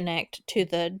think could connect to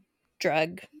the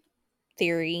drug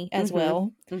theory as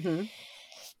well.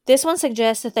 This one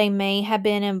suggests that they may have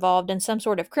been involved in some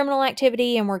sort of criminal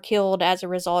activity and were killed as a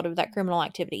result of that criminal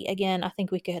activity. Again, I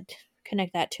think we could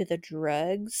connect that to the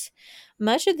drugs.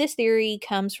 Much of this theory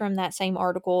comes from that same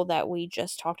article that we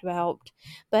just talked about,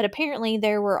 but apparently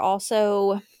there were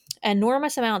also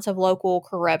enormous amounts of local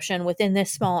corruption within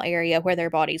this small area where their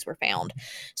bodies were found.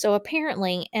 So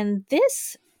apparently, and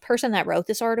this person that wrote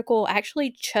this article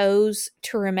actually chose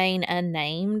to remain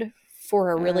unnamed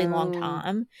for a really long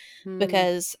time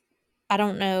because I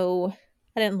don't know,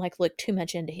 I didn't look too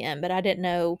much into him, but I didn't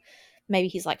know, maybe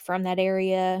he's from that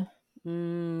area,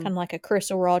 kind of like a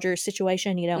Crystal Rogers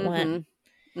situation. You don't want,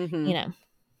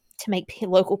 to make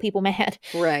local people mad.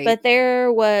 Right. But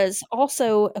there was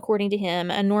also, according to him,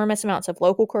 enormous amounts of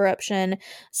local corruption.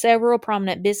 Several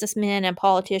prominent businessmen and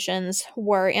politicians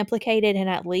were implicated in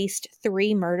at least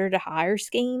 3 murder-to-hire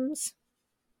schemes.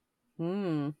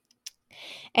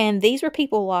 And these were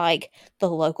people like the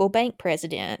local bank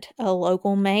president, a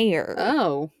local mayor.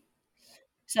 Oh.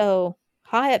 So,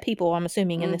 high-up people, I'm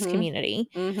assuming, in this community.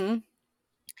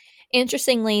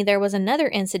 Interestingly, there was another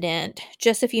incident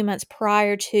just a few months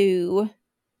prior to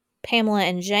Pamela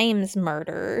and James'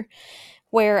 murder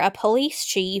where a police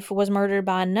chief was murdered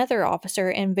by another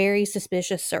officer in very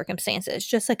suspicious circumstances,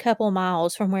 just a couple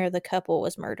miles from where the couple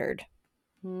was murdered.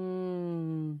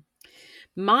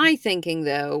 My thinking,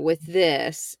 though, with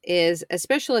this is,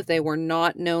 especially if they were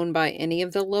not known by any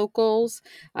of the locals,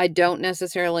 I don't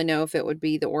necessarily know if it would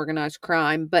be the organized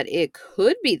crime, but it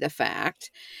could be the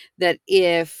fact that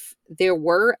if there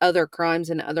were other crimes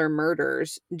and other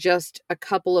murders just a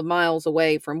couple of miles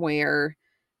away from where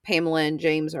Pamela and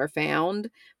James are found,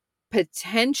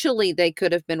 potentially they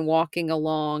could have been walking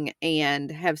along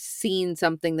and have seen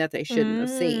something that they shouldn't have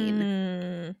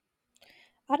seen.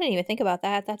 I didn't even think about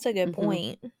that. That's a good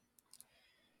point.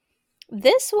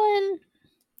 This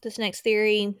next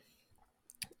theory,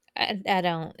 I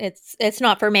don't, it's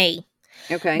not for me.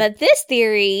 Okay. But this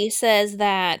theory says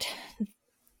that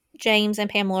James and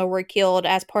Pamela were killed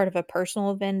as part of a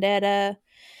personal vendetta,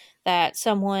 that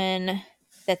someone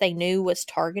that they knew was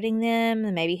targeting them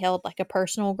and maybe held a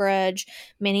personal grudge.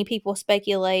 Many people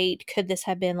speculate, could this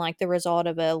have been the result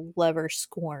of a lover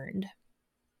scorned?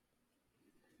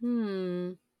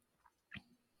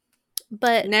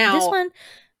 But now, this one,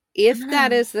 if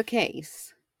that is the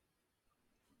case,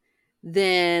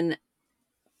 then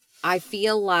I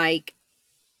feel like,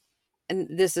 and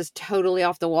this is totally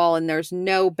off the wall and there's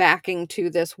no backing to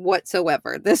this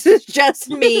whatsoever. This is just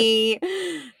me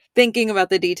thinking about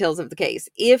the details of the case.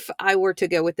 If I were to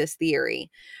go with this theory,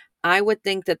 I would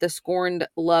think that the scorned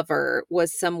lover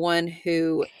was someone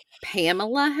who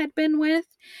Pamela had been with.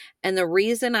 And the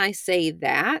reason I say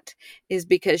that is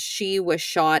because she was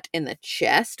shot in the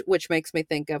chest, which makes me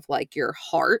think of like your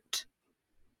heart,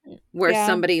 where Yeah.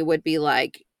 somebody would be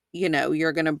like,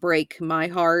 you're going to break my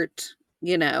heart,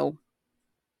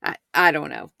 I don't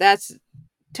know. That's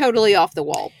totally off the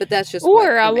wall, but that's just what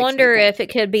Or it I makes me wonder think. if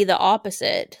it could be the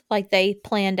opposite. Like they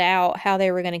planned out how they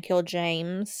were going to kill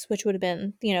James, which would have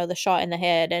been, the shot in the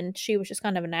head, and she was just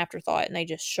kind of an afterthought and they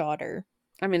just shot her.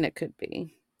 I mean, it could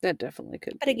be. That definitely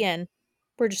could But be. again,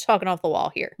 we're just talking off the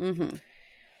wall here. Mm-hmm.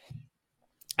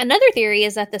 Another theory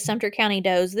is that the Sumter County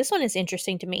does, this one is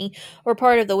interesting to me, were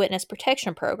part of the witness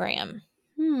protection program.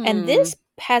 And this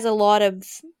has a lot of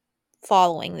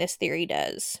following, this theory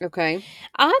does. Okay.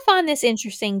 I find this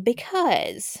interesting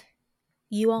because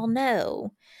you all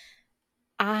know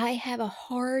I have a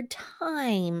hard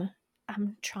time.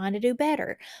 I'm trying to do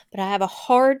better, but I have a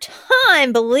hard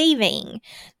time believing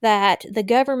that the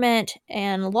government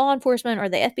and law enforcement or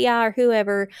the FBI or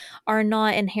whoever are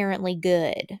not inherently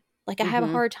good. Like, I have a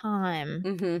hard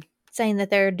time saying that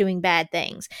they're doing bad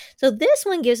things. So this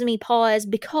one gives me pause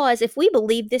because if we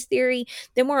believe this theory,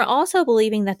 then we're also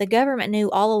believing that the government knew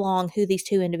all along who these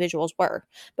two individuals were,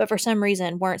 but for some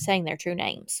reason weren't saying their true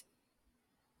names.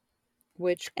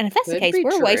 And if that's the case,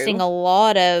 we're wasting a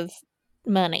lot of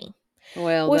money.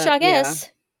 Well, which I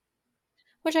guess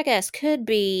could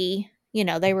be,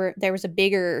 there was a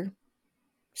bigger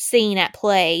scene at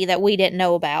play that we didn't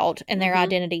know about, and their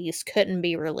identities couldn't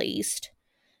be released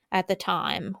at the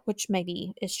time, which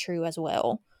maybe is true as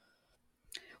well.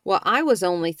 Well, I was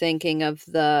only thinking of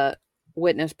the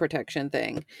witness protection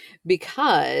thing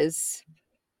because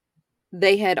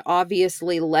they had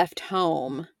obviously left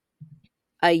home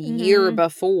a year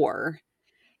before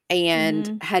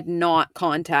and had not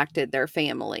contacted their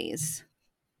families.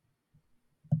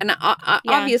 And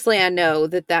obviously I know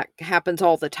that happens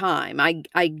all the time.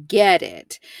 I get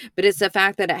it. But it's the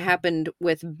fact that it happened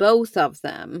with both of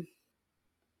them.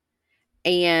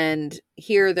 And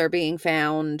here they're being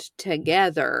found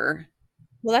together.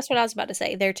 Well, that's what I was about to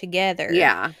say. They're together.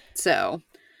 Yeah. So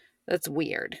that's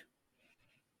weird.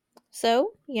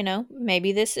 So,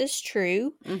 maybe this is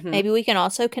true. Maybe we can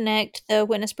also connect the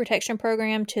witness protection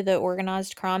program to the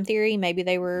organized crime theory. Maybe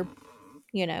they were,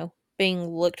 being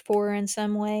looked for in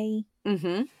some way.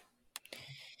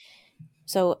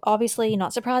 So, obviously,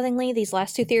 not surprisingly, these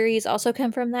last two theories also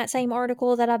come from that same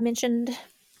article that I've mentioned.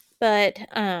 But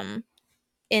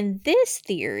in this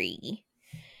theory,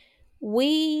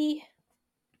 we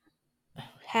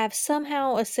have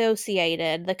somehow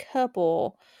associated the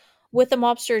couple with the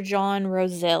mobster John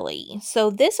Roselli. So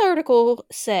this article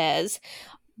says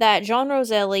that John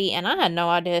Roselli, and I had no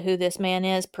idea who this man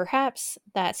is. Perhaps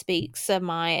that speaks of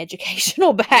my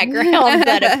educational background,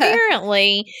 but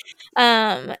apparently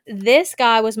this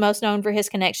guy was most known for his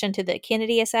connection to the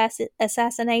Kennedy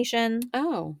assassination.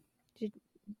 Oh.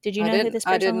 Did you know who this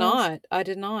person was? I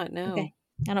did not, no. Okay.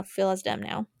 I don't feel as dumb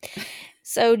now.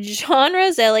 So John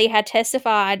Roselli had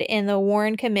testified in the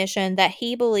Warren Commission that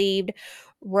he believed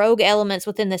rogue elements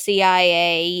within the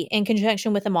CIA, in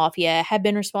conjunction with the mafia, had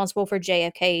been responsible for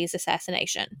JFK's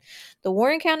assassination. The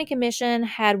Warren County Commission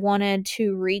had wanted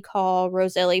to recall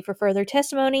Roselli for further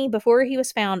testimony before he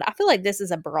was found. I feel like this is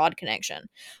a broad connection.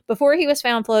 Before he was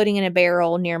found floating in a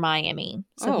barrel near Miami.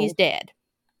 So he's dead.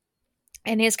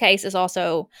 And his case is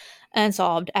also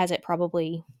unsolved, as it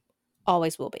probably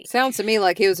always will be. Sounds to me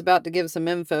like he was about to give some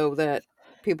info that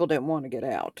people didn't want to get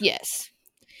out. Yes.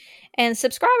 And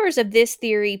subscribers of this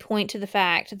theory point to the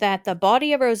fact that the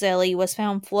body of Roselli was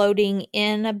found floating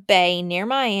in a bay near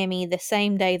Miami the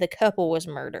same day the couple was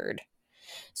murdered.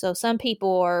 So some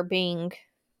people are being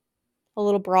a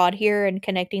little broad here and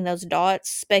connecting those dots,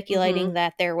 speculating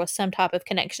that there was some type of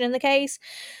connection in the case,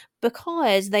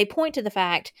 because they point to the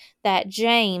fact that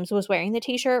James was wearing the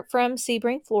t-shirt from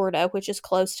Sebring, Florida, which is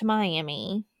close to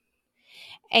Miami.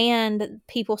 And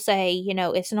people say,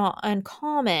 it's not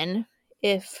uncommon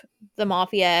if the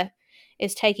mafia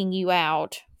is taking you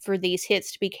out for these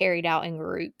hits to be carried out in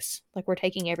groups. Like we're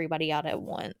taking everybody out at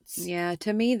once. Yeah,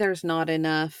 to me, there's not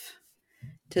enough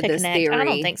to this connect. theory. I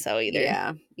don't think so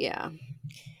either. Yeah.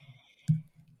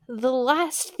 The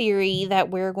last theory that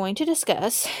we're going to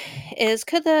discuss is,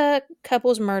 could the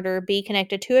couple's murder be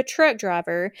connected to a truck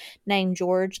driver named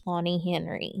George Lonnie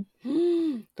Henry?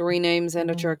 3 names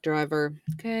and a truck driver.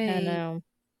 Okay. I know.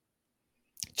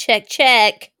 Check,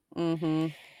 check. Mm-hmm.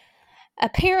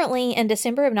 Apparently, in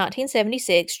December of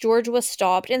 1976, George was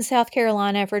stopped in South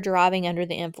Carolina for driving under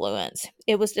the influence.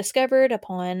 It was discovered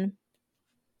upon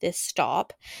this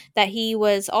stop that he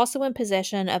was also in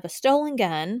possession of a stolen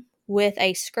gun with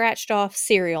a scratched off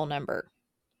serial number.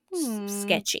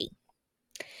 Sketchy.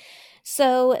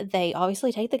 So they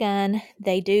obviously take the gun,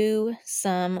 they do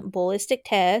some ballistic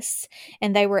tests,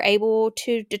 and they were able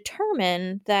to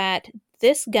determine that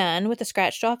this gun with the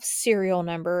scratched off serial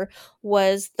number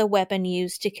was the weapon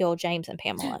used to kill James and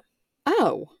Pamela.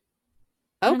 Oh.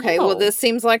 I Okay, well, know. this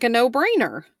seems like a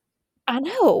no-brainer. I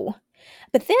know.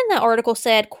 But then the article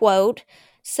said, quote,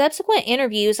 subsequent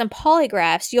interviews and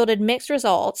polygraphs yielded mixed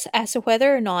results as to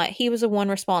whether or not he was the one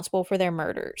responsible for their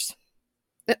murders.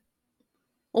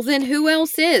 Well, then who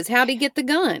else is? How'd he get the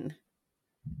gun?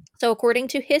 So according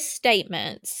to his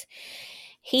statements,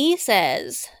 he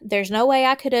says, there's no way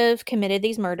I could have committed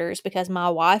these murders because my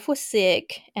wife was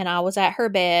sick and I was at her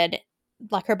bed,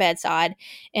 like her bedside,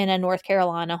 in a North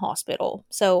Carolina hospital.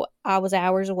 So I was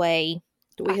hours away.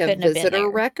 Do we I have couldn't have been visitor there.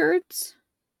 records?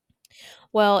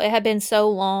 Well, it had been so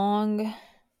long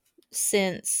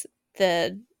since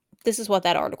this is what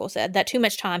that article said, that too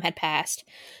much time had passed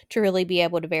to really be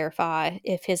able to verify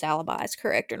if his alibi is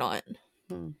correct or not.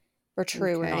 Or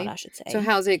true or not, I should say. So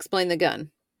how's he explain the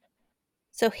gun?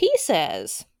 So he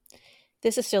says,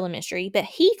 this is still a mystery, but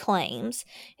he claims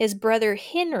his brother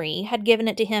Henry had given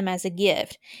it to him as a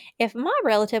gift. If my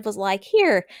relative was like,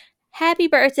 here, happy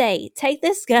birthday, take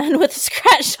this gun with a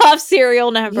scratched off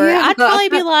serial number, Yeah. I'd probably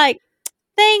be like,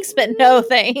 thanks, but no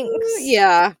thanks.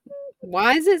 Yeah.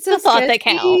 Why is it so The thought that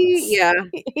sketchy? counts. Yeah.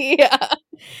 Yeah.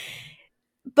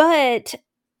 But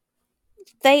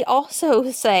they also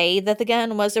say that the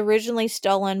gun was originally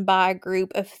stolen by a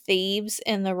group of thieves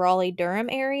in the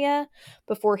Raleigh-Durham area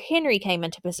before Henry came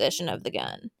into possession of the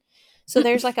gun. So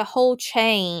there's like a whole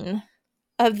chain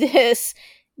of this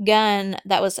gun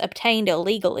that was obtained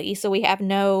illegally. So we have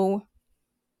no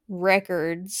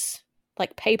records,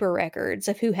 like paper records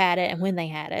of who had it and when they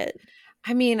had it.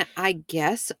 I mean, I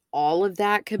guess all of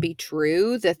that could be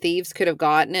true. The thieves could have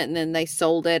gotten it and then they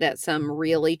sold it at some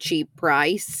really cheap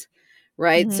price,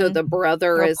 right? So the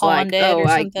brother Or is like, pawned it oh, or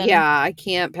something. I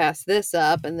can't pass this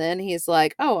up. And then he's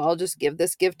like, oh, I'll just give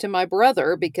this gift to my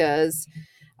brother because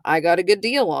I got a good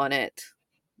deal on it.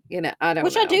 You know, I don't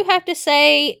know. I do have to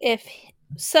say,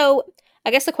 I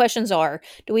guess the questions are,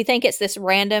 do we think it's this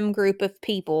random group of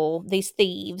people, these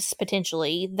thieves,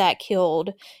 potentially, that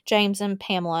killed James and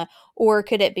Pamela, or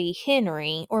could it be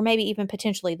Henry, or maybe even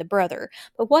potentially the brother?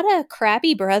 But what a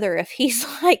crappy brother if he's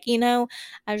like,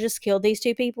 I just killed these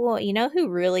two people. You know who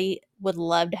really would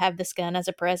love to have this gun as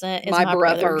a present is my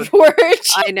brother, George.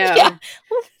 I know. Yeah.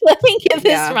 Let me give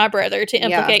this to my brother to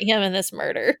implicate him in this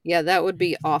murder. Yeah, that would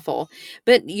be awful.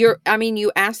 But you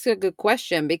asked a good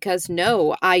question because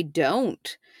no, I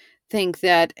don't think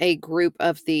that a group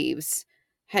of thieves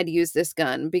had used this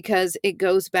gun because it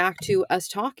goes back to us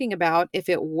talking about if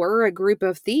it were a group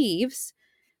of thieves,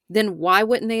 then why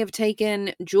wouldn't they have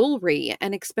taken jewelry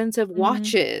and expensive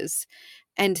watches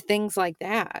and things like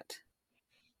that?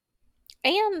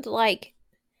 And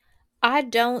I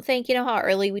don't think, how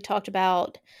early we talked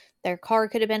about their car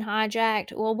could have been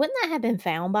hijacked. Well, wouldn't that have been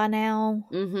found by now?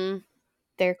 Mm-hmm.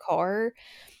 Their car.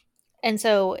 And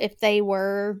so if they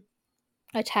were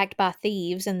attacked by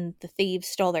thieves and the thieves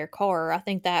stole their car, I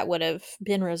think that would have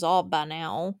been resolved by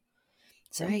now.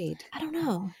 So, right. I don't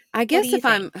know. I guess if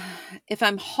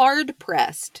I'm hard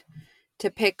pressed to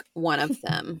pick one of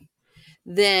them,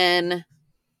 then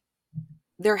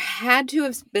there had to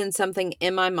have been something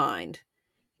in my mind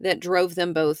that drove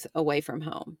them both away from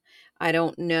home. I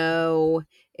don't know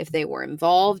if they were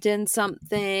involved in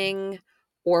something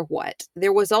or what.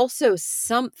 There was also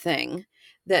something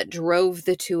that drove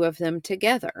the two of them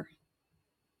together.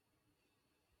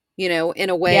 In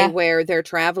a way where they're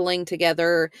traveling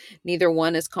together, neither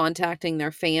one is contacting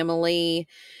their family.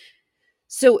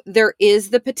 So there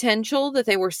is the potential that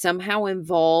they were somehow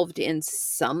involved in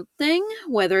something,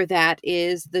 whether that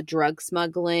is the drug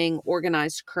smuggling,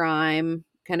 organized crime,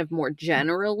 kind of more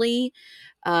generally.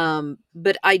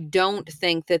 But I don't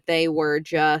think that they were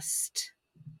just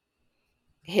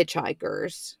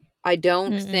hitchhikers. I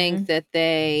don't think that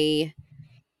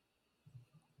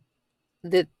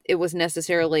that it was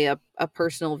necessarily a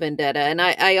personal vendetta. And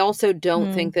I also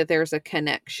don't think that there's a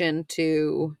connection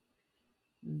to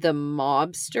the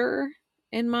mobster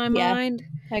in my mind.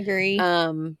 I agree.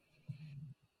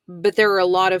 But there are a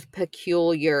lot of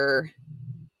peculiar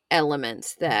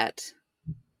elements that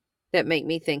make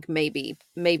me think maybe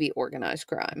organized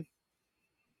crime.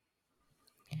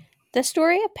 The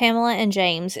story of Pamela and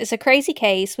James is a crazy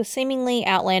case with seemingly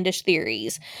outlandish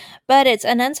theories, but it's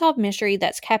an unsolved mystery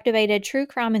that's captivated true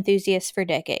crime enthusiasts for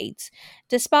decades.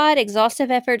 Despite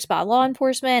exhaustive efforts by law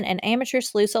enforcement and amateur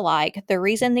sleuths alike, the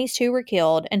reason these two were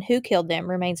killed and who killed them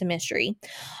remains a mystery.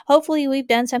 Hopefully, we've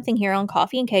done something here on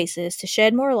Coffee and Cases to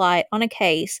shed more light on a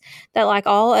case that, like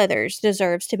all others,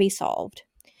 deserves to be solved.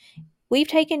 We've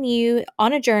taken you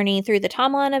on a journey through the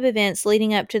timeline of events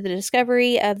leading up to the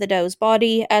discovery of the doe's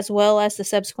body, as well as the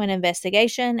subsequent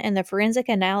investigation and the forensic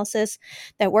analysis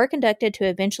that were conducted to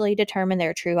eventually determine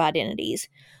their true identities.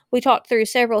 We talked through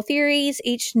several theories,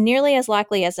 each nearly as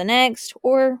likely as the next,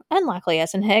 or unlikely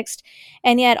as the next,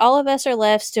 and yet all of us are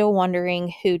left still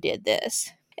wondering who did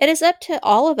this. It is up to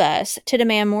all of us to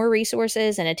demand more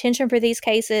resources and attention for these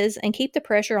cases and keep the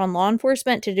pressure on law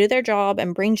enforcement to do their job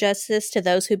and bring justice to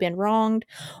those who've been wronged,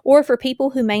 or for people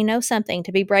who may know something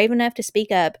to be brave enough to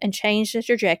speak up and change the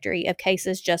trajectory of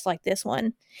cases just like this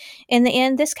one. In the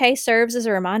end, this case serves as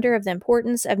a reminder of the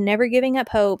importance of never giving up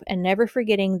hope and never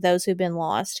forgetting those who've been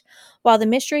lost. While the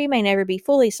mystery may never be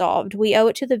fully solved, we owe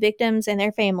it to the victims and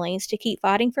their families to keep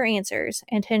fighting for answers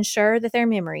and to ensure that their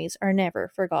memories are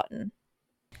never forgotten.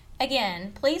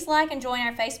 Again, please like and join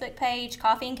our Facebook page,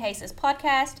 Coffee and Cases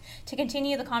Podcast, to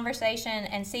continue the conversation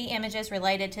and see images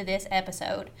related to this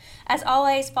episode. As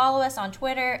always, follow us on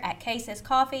Twitter at Cases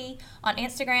Coffee, on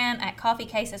Instagram at Coffee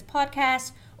Cases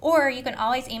Podcast, or you can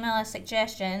always email us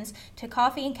suggestions to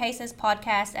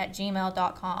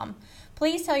coffeeandcasespodcast@gmail.com.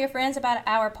 Please tell your friends about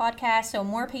our podcast so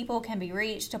more people can be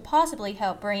reached to possibly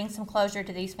help bring some closure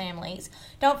to these families.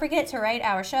 Don't forget to rate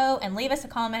our show and leave us a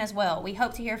comment as well. We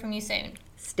hope to hear from you soon.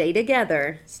 Stay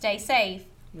together. Stay safe.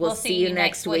 We'll see you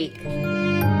next week.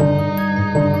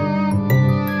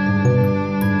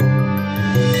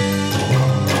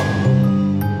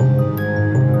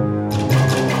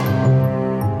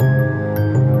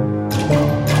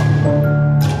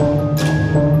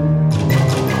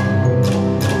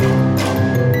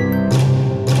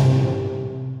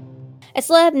 It's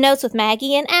Love Notes with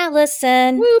Maggie and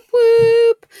Allison. Whoop,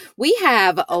 whoop. We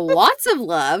have lots of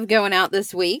love going out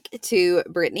this week to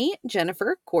Brittany,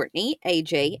 Jennifer, Courtney,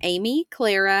 AJ, Amy,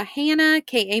 Clara, Hannah,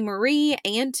 K.A. Marie,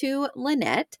 and to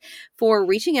Lynette for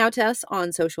reaching out to us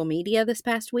on social media this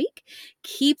past week.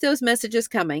 Keep those messages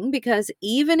coming because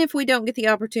even if we don't get the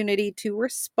opportunity to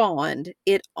respond,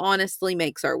 it honestly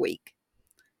makes our week.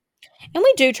 And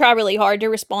we do try really hard to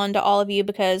respond to all of you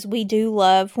because we do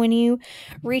love when you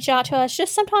reach out to us.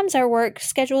 Just sometimes our work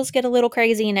schedules get a little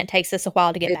crazy and it takes us a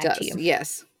while to get back to you.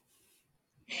 Yes.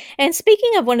 And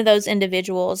speaking of one of those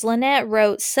individuals, Lynette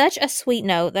wrote such a sweet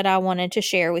note that I wanted to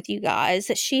share with you guys.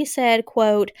 She said,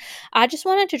 quote, "I just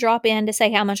wanted to drop in to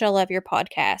say how much I love your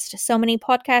podcast. So many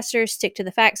podcasters stick to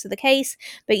the facts of the case,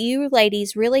 but you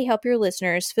ladies really help your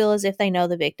listeners feel as if they know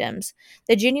the victims.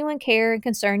 The genuine care and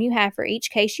concern you have for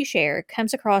each case you share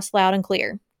comes across loud and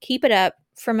clear. Keep it up.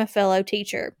 From a fellow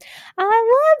teacher." I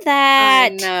love that.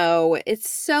 I know. It's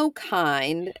so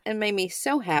kind and made me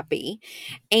so happy.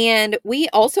 And we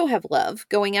also have love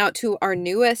going out to our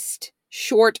newest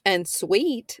short and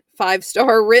sweet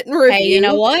 5-star written review. Hey, you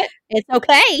know what? It's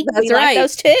okay. That's we right. like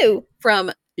those too.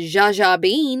 From Jaja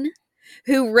Bean,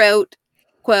 who wrote,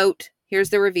 quote, here's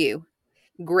the review.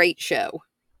 Great show.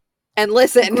 And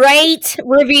listen. Great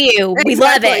review. We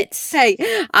love it. Hey,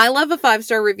 I love a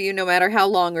 5-star review no matter how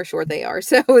long or short they are.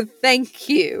 So thank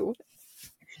you.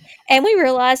 And we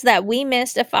realized that we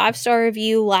missed a 5-star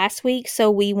review last week,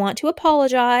 so we want to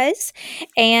apologize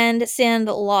and send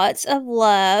lots of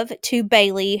love to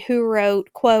Bailey, who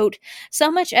wrote, quote, "So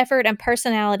much effort and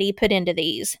personality put into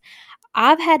these.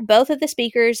 I've had both of the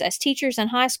speakers as teachers in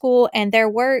high school, and their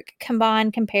work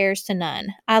combined compares to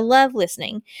none. I love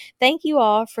listening. Thank you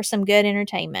all for some good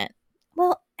entertainment."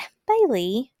 Well,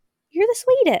 Bailey, you're the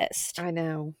sweetest. I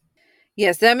know.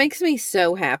 Yes, that makes me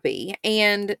so happy.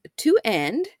 And to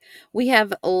end, we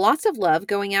have lots of love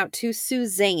going out to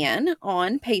Suzanne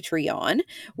on Patreon.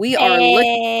 We are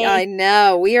I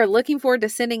know. We are looking forward to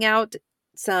sending out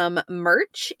some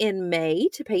merch in May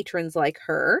to patrons like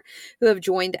her who have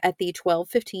joined at the $12,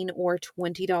 $15, or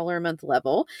 $20 a month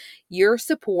level. Your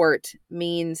support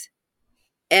means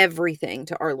everything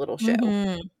to our little show.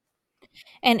 Mm-hmm.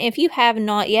 And if you have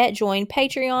not yet joined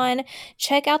Patreon,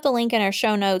 check out the link in our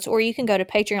show notes, or you can go to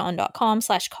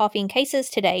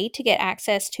patreon.com/coffeeandcases today to get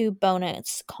access to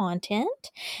bonus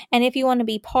content. And if you want to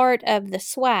be part of the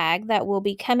swag that will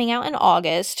be coming out in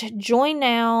August, join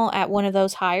now at one of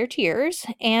those higher tiers.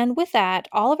 And with that,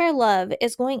 all of our love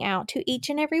is going out to each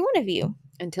and every one of you.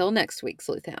 Until next week,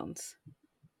 Sleuth Hounds.